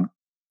song.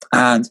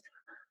 And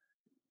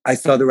I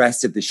saw the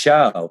rest of the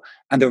show.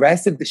 And the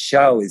rest of the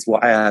show is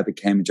why I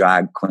became a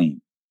drag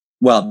queen.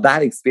 Well,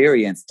 that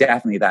experience,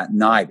 definitely that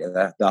night,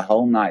 the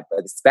whole night,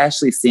 but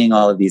especially seeing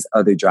all of these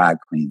other drag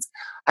queens.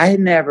 I had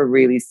never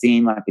really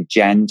seen like a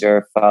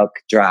gender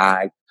fuck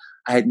drag.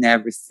 I had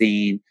never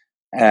seen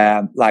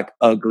like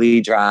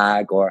ugly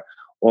drag or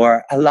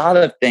a lot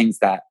of things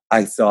that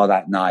I saw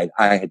that night.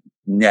 I had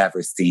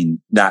never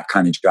seen that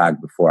kind of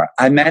drag before.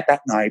 I met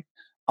that night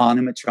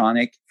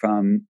Animatronic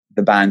from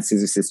the band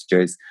Scissor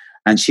Sisters.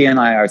 And she and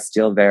I are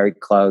still very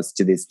close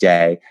to this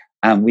day.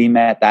 And we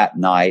met that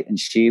night, and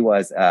she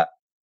was a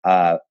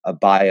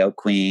bio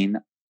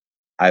queen.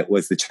 It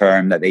was the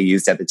term that they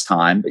used at the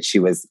time, but she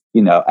was,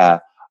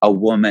 a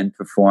woman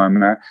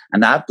performer.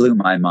 And that blew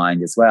my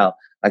mind as well.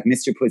 Like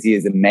Mr. Pussy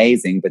is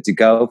amazing, but to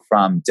go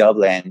from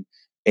Dublin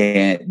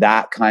in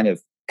that kind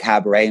of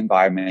cabaret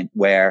environment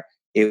where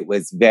it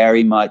was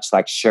very much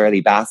like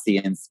Shirley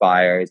Bassey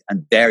inspired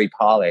and very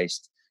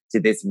polished to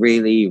this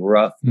really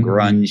rough,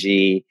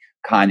 grungy,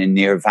 kind of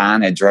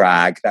Nirvana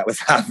drag that was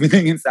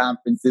happening in San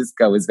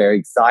Francisco was very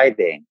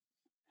exciting.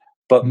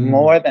 But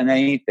more than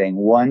anything,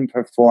 one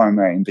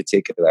performer in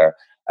particular,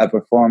 a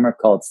performer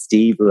called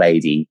Steve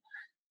Lady.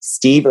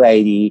 Steve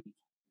Lady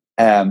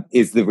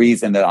is the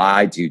reason that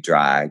I do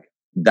drag.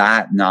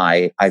 That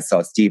night, I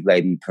saw Steve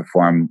Lady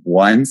perform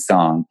one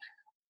song,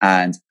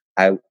 and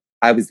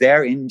I was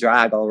there in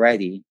drag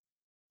already,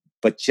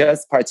 but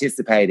just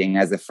participating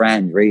as a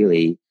friend,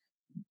 really.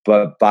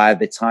 But by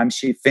the time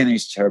she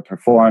finished her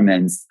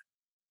performance,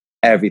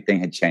 everything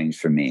had changed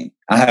for me.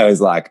 I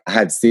was like, I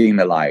had seen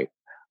the light.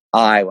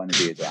 I want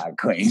to be a drag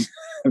queen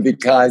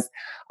because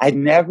I'd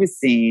never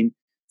seen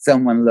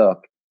someone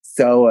look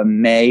so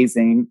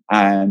amazing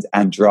and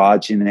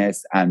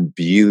androgynous and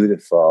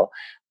beautiful.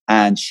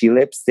 And she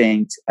lip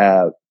synced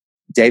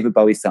David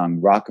Bowie's song,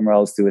 Rock and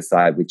Roll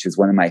Suicide, which is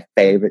one of my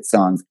favorite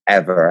songs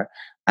ever.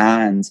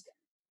 And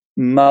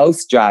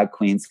most drag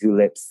queens who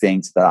lip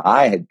synced that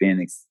I had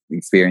been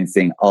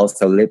experiencing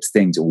also lip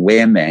synced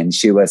women.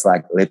 She was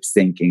like lip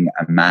syncing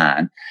a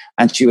man,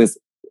 and she was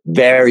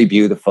very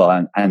beautiful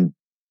and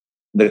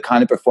the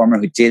kind of performer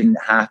who didn't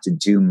have to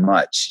do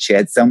much. She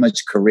had so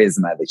much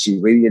charisma that she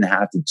really didn't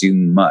have to do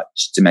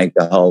much to make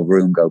the whole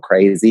room go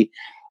crazy.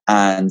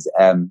 And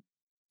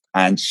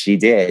she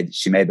did.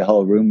 She made the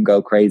whole room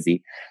go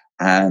crazy.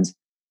 And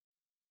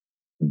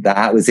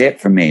that was it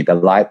for me, the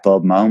light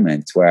bulb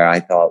moment where I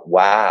thought,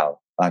 wow,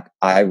 like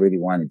I really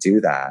want to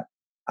do that.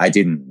 I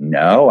didn't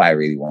know I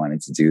really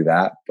wanted to do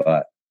that,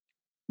 but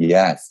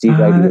yeah, Steve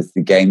Lady was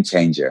the game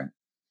changer.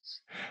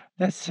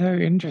 That's so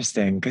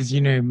interesting because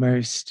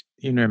most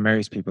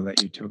people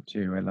that you talk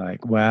to are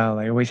like, well,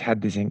 I always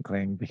had this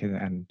inkling because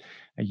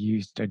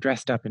I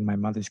dressed up in my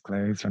mother's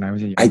clothes when I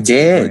was a young I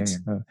did.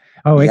 Boy.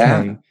 Oh, okay.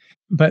 Yeah.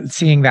 But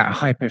seeing that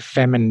hyper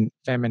feminine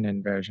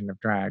version of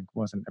drag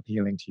wasn't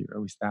appealing to you,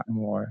 or was that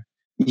more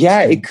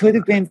Yeah, it could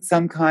have been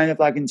some kind of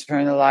like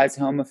internalized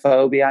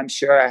homophobia. I'm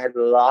sure I had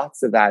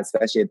lots of that,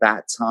 especially at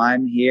that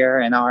time here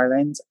in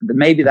Ireland.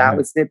 Maybe that Uh-huh.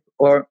 was it.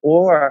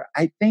 Or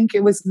I think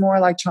it was more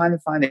like trying to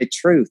find a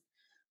truth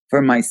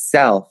for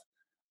myself,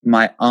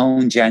 my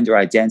own gender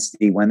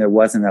identity when there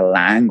wasn't a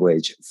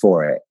language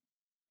for it.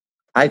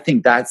 I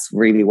think that's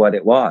really what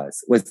it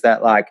was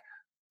that like,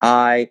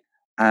 I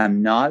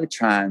am not a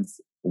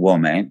trans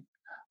woman.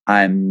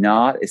 I'm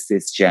not a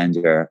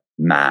cisgender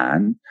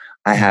man.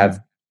 I Uh-huh. have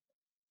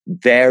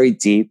very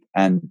deep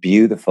and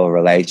beautiful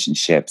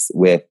relationships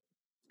with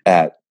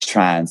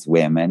trans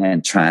women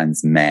and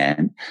trans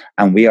men.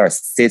 And we are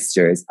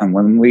sisters. And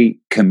when we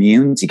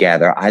commune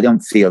together, I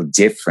don't feel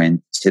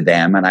different to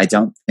them. And I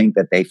don't think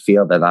that they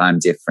feel that I'm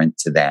different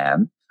to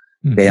them.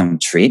 They Mm-hmm.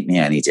 don't treat me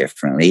any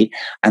differently.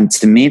 And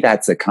to me,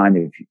 that's a kind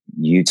of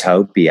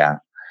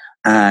utopia.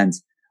 And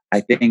I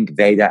think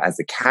Veda as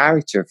a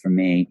character for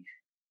me,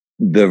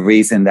 the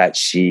reason that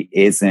she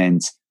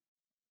isn't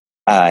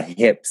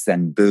hips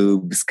and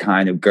boobs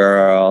kind of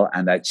girl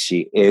and that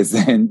she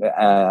isn't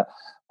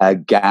a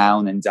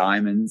gown and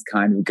diamonds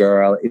kind of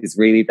girl is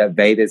really that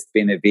Veda's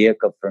been a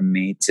vehicle for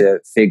me to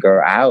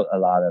figure out a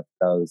lot of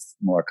those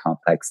more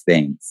complex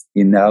things,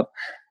 you know?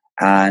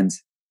 And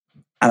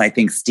I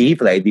think Steve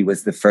Levy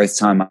was the first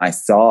time I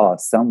saw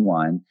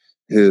someone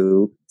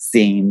who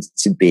seemed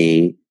to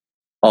be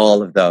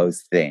all of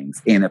those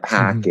things in a Mm-hmm.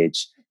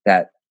 package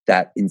that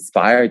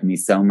inspired me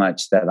so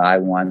much that I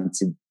wanted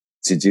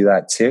to do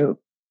that too.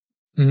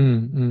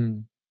 Mm-hmm.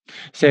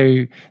 So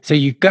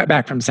you got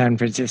back from San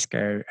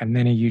Francisco, and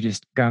then are you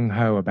just gung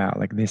ho about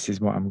like this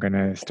is what I'm going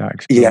to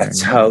start Yeah, exploring? Did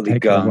it totally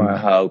take you a gung while?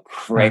 ho, Uh,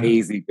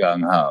 crazy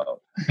gung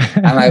ho.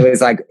 And I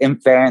was like, in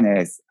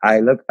fairness, I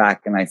look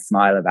back and I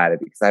smile about it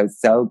because I was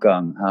so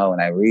gung ho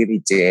and I really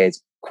did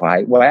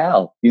quite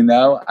well. You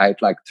know, I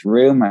like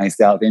threw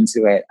myself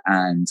into it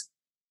and,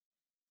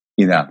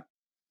 you know,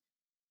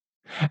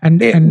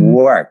 and it and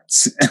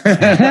worked.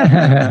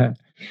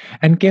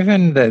 and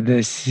given that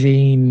the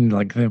scene,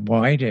 like the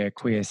wider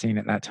queer scene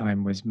at that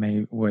time,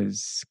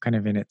 was kind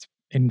of in its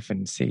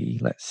infancy,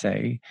 let's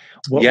say,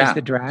 what was Yeah.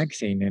 the drag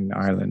scene in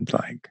Ireland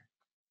like?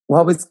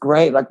 What was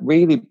great, like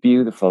really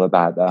beautiful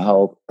about the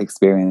whole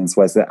experience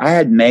was that I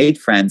had made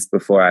friends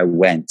before I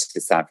went to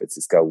San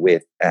Francisco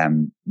with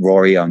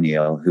Rory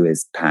O'Neill, who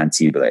is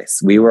Panty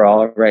Bliss. We were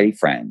already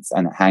friends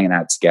and hanging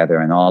out together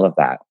and all of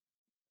that.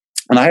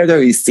 And I had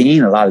already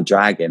seen a lot of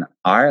drag in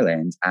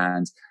Ireland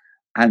and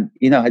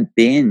you know, had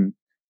been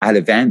at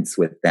events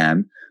with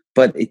them,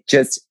 but it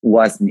just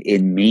wasn't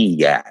in me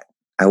yet.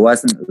 I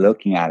wasn't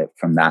looking at it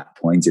from that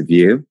point of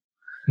view,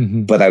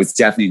 Mm-hmm. but I was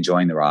definitely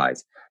enjoying the ride.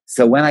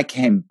 So when I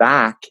came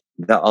back,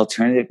 the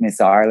alternative Miss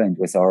Ireland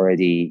was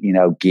already, you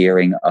know,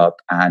 gearing up.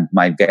 And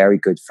my very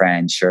good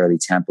friend, Shirley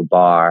Temple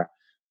Barr,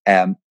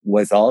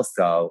 was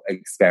also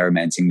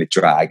experimenting with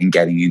drag and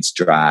getting into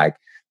drag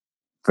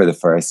for the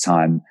first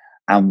time.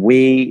 And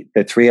we,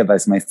 the three of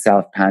us,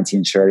 myself, Panty,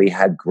 and Shirley,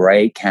 had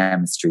great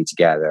chemistry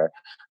together.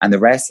 And the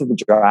rest of the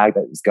drag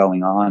that was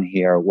going on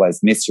here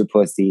was Mr.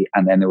 Pussy.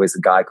 And then there was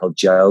a guy called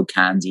Joe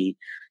Candy.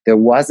 There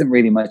wasn't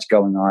really much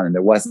going on, and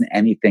there wasn't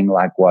anything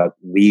like what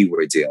we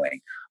were doing.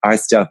 Our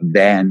stuff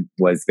then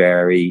was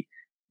very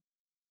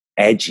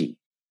edgy.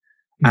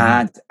 Mm-hmm.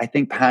 And I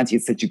think Panty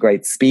is such a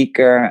great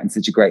speaker and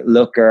such a great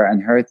looker.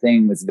 And her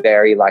thing was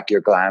very like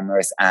your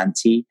glamorous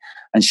auntie.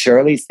 And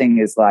Shirley's thing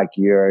is like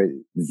your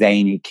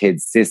zany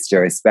kid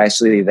sister,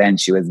 especially then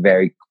she was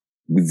very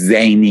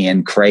zany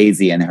and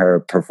crazy in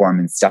her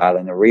performance style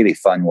in a really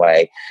fun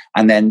way.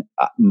 And then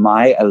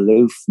my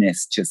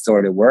aloofness just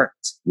sort of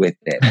worked with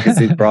it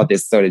because it brought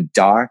this sort of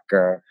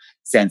darker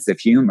sense of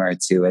humor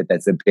to it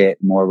that's a bit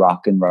more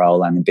rock and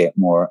roll and a bit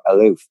more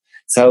aloof.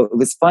 So it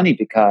was funny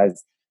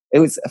because it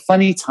was a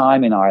funny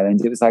time in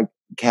Ireland. It was like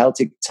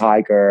Celtic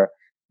Tiger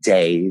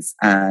days,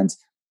 and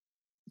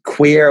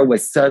queer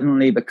was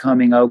suddenly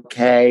becoming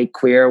okay.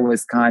 Queer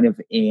was kind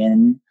of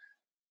in.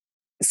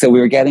 So we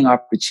were getting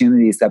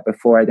opportunities that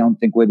before I don't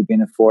think would have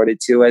been afforded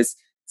to us.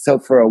 So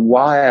for a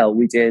while,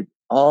 we did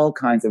all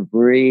kinds of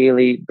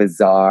really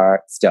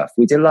bizarre stuff.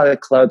 We did a lot of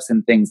clubs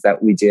and things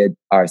that we did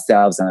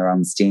ourselves on our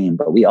own steam,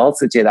 but we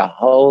also did a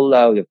whole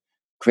load of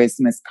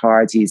Christmas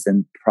parties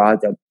and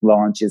product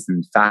launches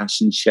and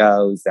fashion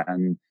shows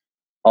and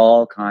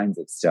all kinds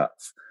of stuff.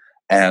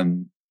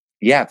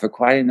 Yeah, for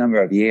quite a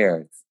number of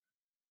years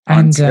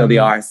And until the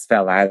arse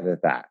fell out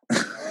of that.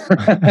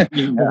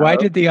 You why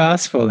know? did the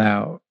arse fall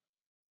out?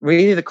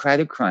 Really the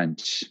credit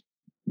crunch,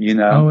 you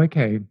know? Oh,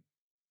 okay.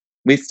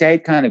 We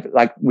stayed kind of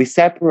like we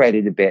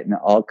separated a bit and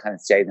all kind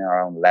of stayed in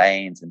our own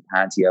lanes. And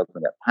Panty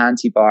opened a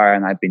Panty bar,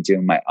 and I've been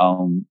doing my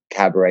own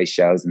cabaret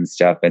shows and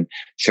stuff. And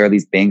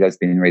Shirley's Bingo's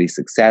been really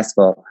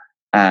successful.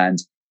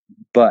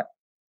 But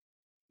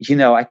you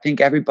know, I think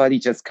everybody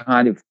just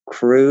kind of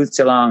cruised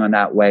along on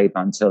that wave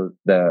until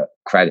the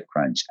credit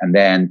crunch, and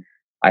then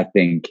I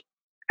think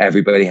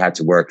everybody had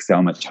to work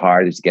so much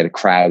harder to get a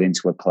crowd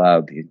into a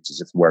club. You had to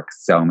just work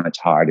so much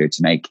harder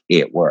to make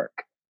it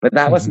work. But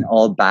that wasn't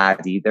all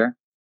bad either,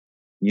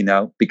 you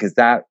know, because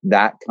that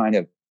kind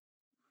of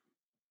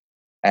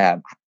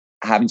um,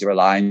 having to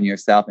rely on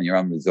yourself and your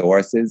own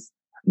resources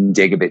and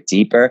dig a bit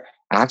deeper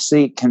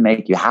actually can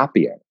make you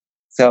happier.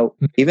 So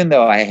even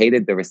though I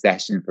hated the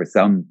recession for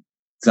some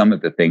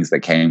of the things that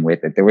came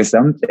with it, there were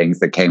some things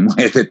that came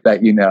with it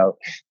that,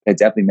 that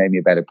definitely made me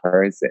a better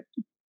person.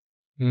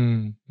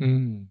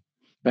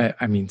 But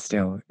I mean,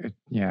 still,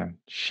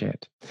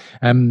 shit.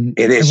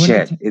 It is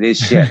shit. It is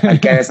shit. I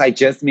guess I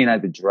just mean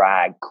as a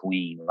drag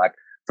queen. Like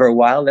for a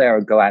while there, I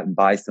would go out and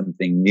buy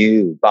something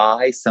new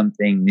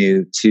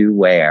to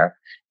wear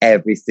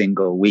every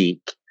single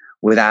week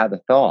without a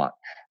thought.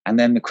 And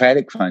then the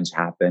credit crunch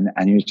happened,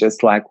 and you're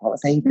just like, what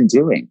was I even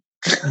doing?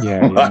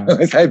 Why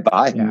was I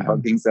buying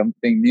fucking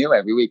something new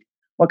every week?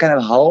 What kind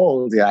of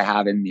hole do I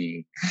have in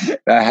me that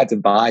I had to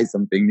buy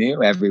something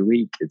new every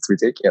week? It's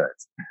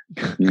ridiculous,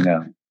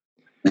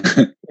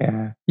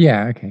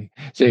 Okay.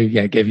 So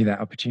it gave you that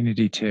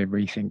opportunity to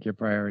rethink your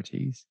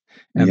priorities.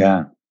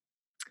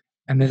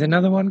 And there's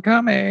another one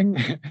coming.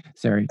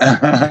 Sorry.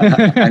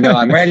 I know.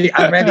 I'm ready.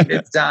 I'm ready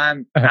this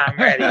time. I'm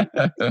ready.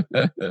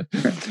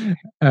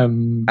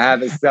 I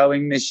have a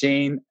sewing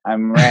machine.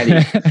 I'm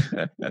ready.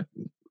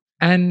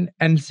 And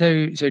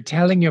so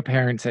telling your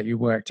parents that you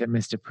worked at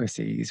Mr.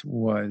 Pussy's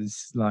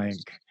was like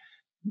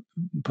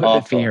put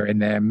awful. The fear in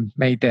them,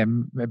 made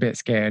them a bit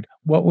scared.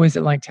 What was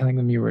it like telling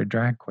them you were a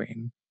drag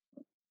queen?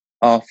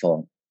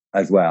 Awful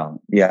as well.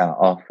 Yeah,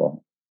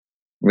 awful.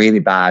 Really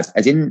bad.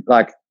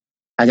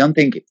 I don't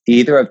think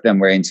either of them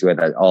were into it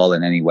at all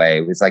in any way.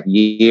 It was like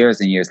years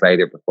and years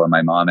later before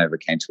my mom ever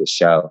came to a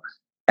show.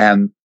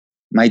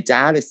 My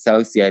dad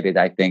associated,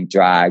 I think,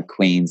 drag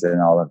queens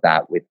and all of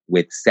that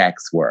with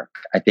sex work.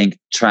 I think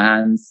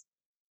trans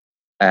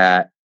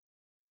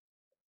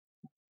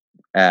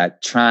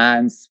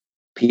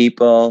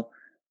people,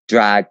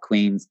 drag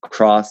queens,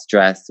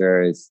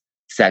 cross-dressers,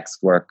 sex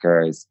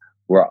workers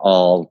were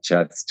all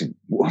just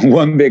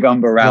one big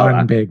umbrella.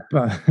 One big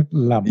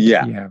lump.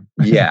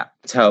 Yeah,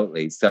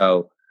 totally.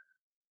 So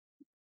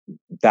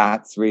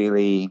that's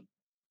really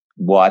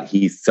what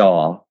he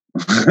saw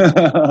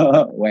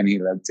when he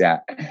looked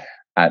at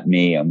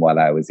me and what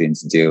I was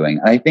into doing.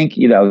 I think,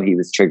 he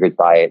was triggered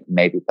by it,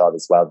 maybe thought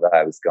as well that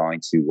I was going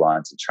to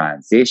want to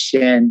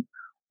transition,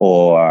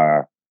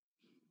 or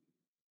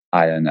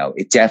I don't know.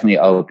 It definitely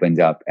opened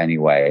up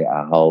anyway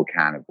a whole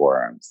can of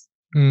worms.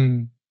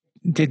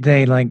 Did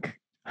they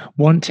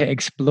want to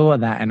explore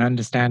that and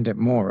understand it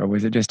more, or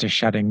was it just a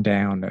shutting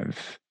down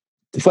of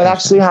discussion? What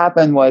actually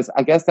happened was,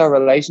 I guess our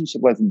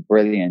relationship wasn't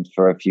brilliant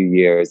for a few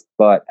years,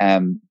 but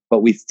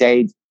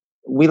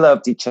we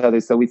loved each other,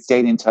 so we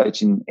stayed in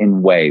touch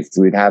in ways.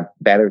 We'd have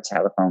better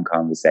telephone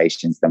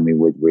conversations than we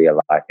would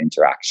real life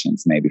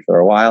interactions, maybe for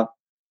a while.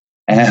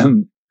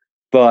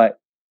 But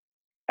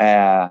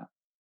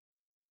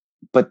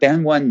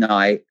then one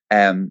night,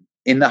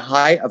 in the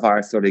height of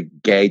our sort of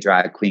gay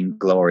drag queen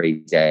glory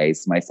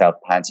days, myself,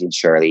 Panty, and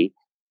Shirley,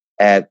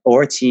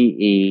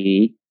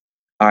 RTE,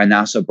 our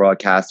national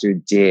broadcaster,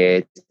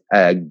 did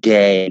a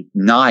gay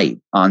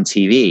night on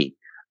TV.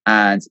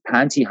 And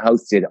Panty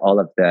hosted all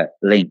of the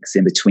links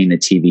in between the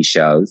TV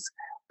shows.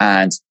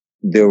 And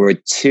there were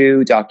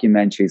 2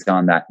 documentaries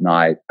on that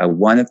night.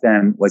 One of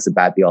them was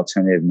about the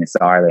alternative Miss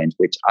Ireland,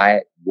 which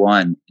I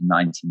won in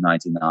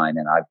 1999,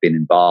 and I've been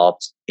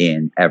involved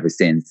in ever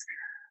since.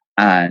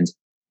 And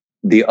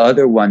the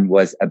other one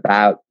was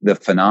about the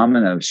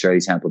phenomenon of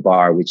Shirley Temple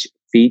Bar, which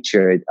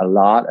featured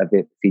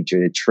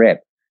a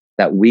trip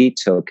that we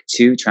took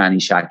to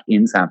Tranny Shack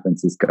in San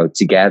Francisco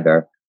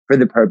together for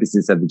the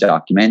purposes of the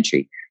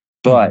documentary.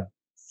 But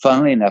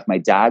funnily enough, my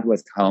dad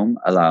was home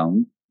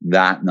alone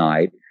that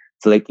night,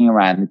 flicking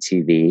around the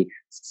TV,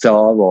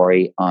 saw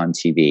Rory on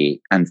TV,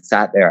 and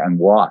sat there and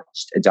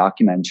watched a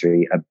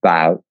documentary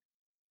about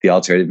the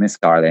alternative Miss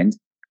Ireland,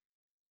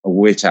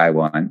 which I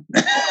won.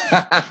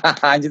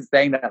 I'm just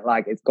saying that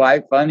it's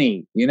quite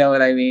funny. You know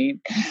what I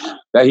mean?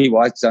 That he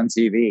watched on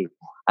TV.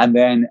 And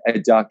then a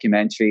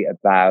documentary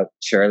about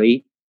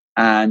Shirley.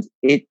 And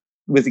it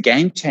was a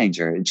game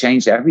changer. It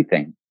changed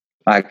everything.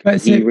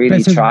 He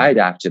really tried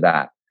after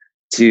that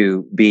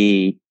to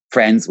be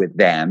friends with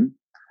them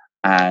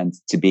and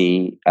to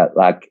be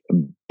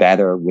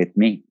better with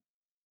me.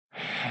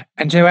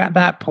 And so at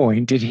that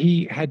point, did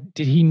he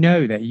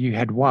know that you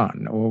had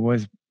won, or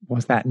was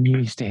that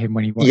news to him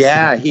when he watched?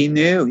 Yeah, he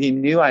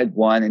knew I'd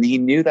won, and he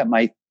knew that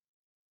my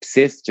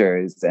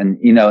sisters and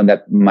and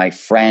that my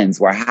friends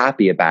were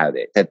happy about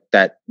it,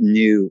 that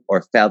knew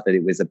or felt that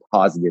it was a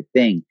positive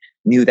thing,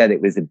 knew that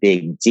it was a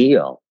big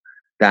deal,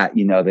 that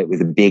that it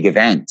was a big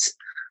event.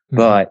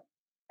 But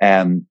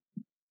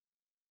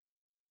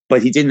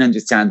he didn't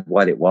understand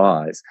what it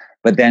was.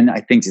 But then I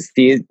think to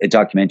see a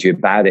documentary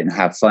about it and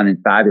how fun and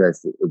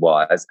fabulous it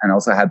was, and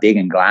also how big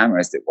and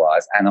glamorous it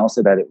was, and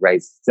also that it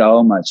raised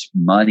so much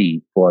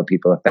money for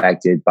people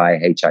affected by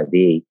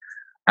HIV.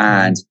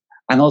 And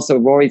also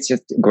Rory's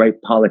just a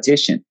great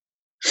politician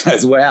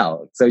as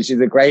well. So she's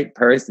a great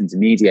person to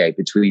mediate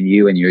between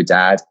you and your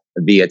dad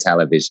via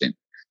television.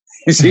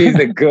 she's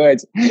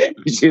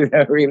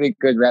a really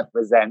good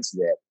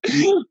representative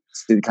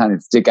to kind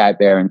of stick out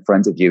there in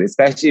front of you,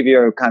 especially if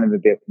you're kind of a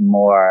bit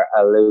more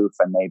aloof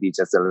and maybe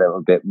just a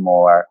little bit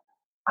more,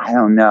 I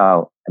don't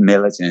know,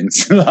 militant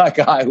like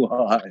I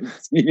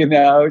was. You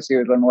know, she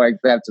was a more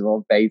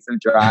acceptable face of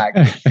drag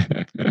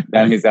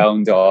than his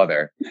own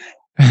daughter.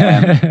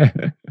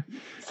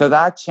 So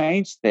that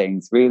changed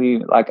things really,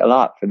 like, a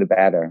lot for the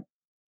better.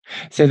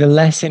 So the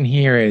lesson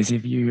here is,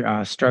 if you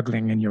are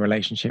struggling in your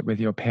relationship with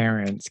your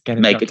parents,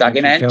 make a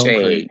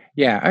documentary.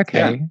 Yeah. Okay.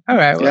 Yeah. All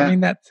right. Well, yeah. I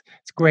mean,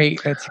 it's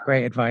great. That's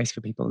great advice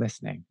for people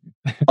listening.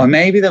 Or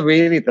maybe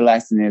the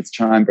lesson is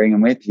try and bring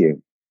them with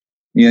you.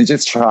 You know,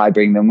 just try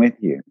bring them with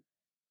you.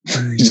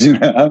 You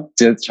know,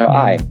 just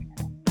try.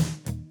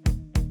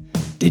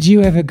 Did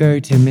you ever go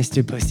to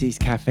Mr. Pussy's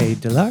Cafe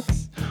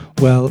Deluxe?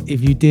 Well,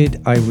 if you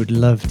did, I would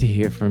love to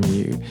hear from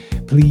you.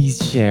 Please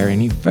share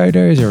any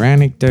photos or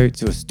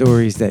anecdotes or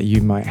stories that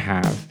you might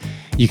have.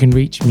 You can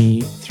reach me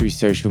through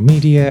social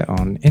media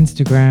on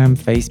Instagram,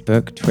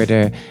 Facebook,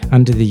 Twitter,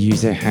 under the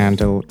user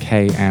handle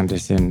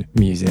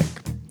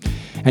KAndersonMusic.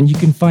 And you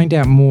can find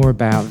out more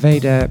about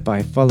Veda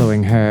by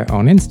following her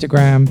on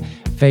Instagram,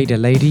 Veda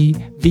Lady,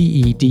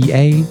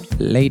 VEDA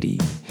Lady.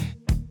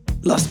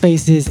 Lost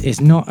Spaces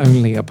is not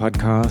only a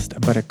podcast,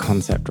 but a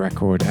concept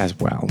record as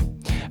well.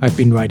 I've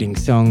been writing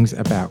songs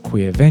about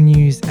queer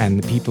venues and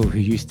the people who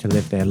used to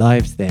live their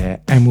lives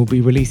there, and will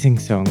be releasing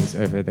songs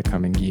over the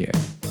coming year.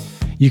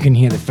 You can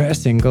hear the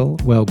first single,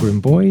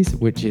 Well-Groomed Boys,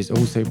 which is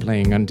also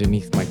playing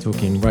underneath my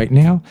talking right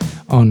now,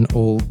 on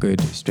all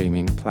good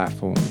streaming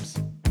platforms.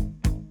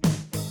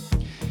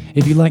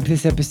 If you liked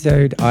this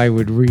episode, I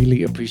would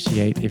really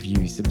appreciate if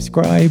you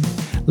subscribed,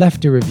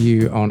 left a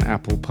review on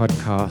Apple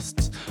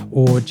Podcasts,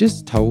 or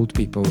just told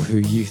people who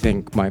you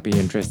think might be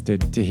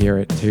interested to hear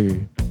it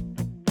too.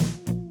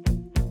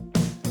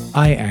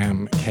 I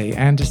am Kay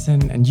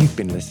Anderson, and you've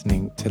been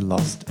listening to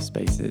Lost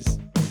Spaces.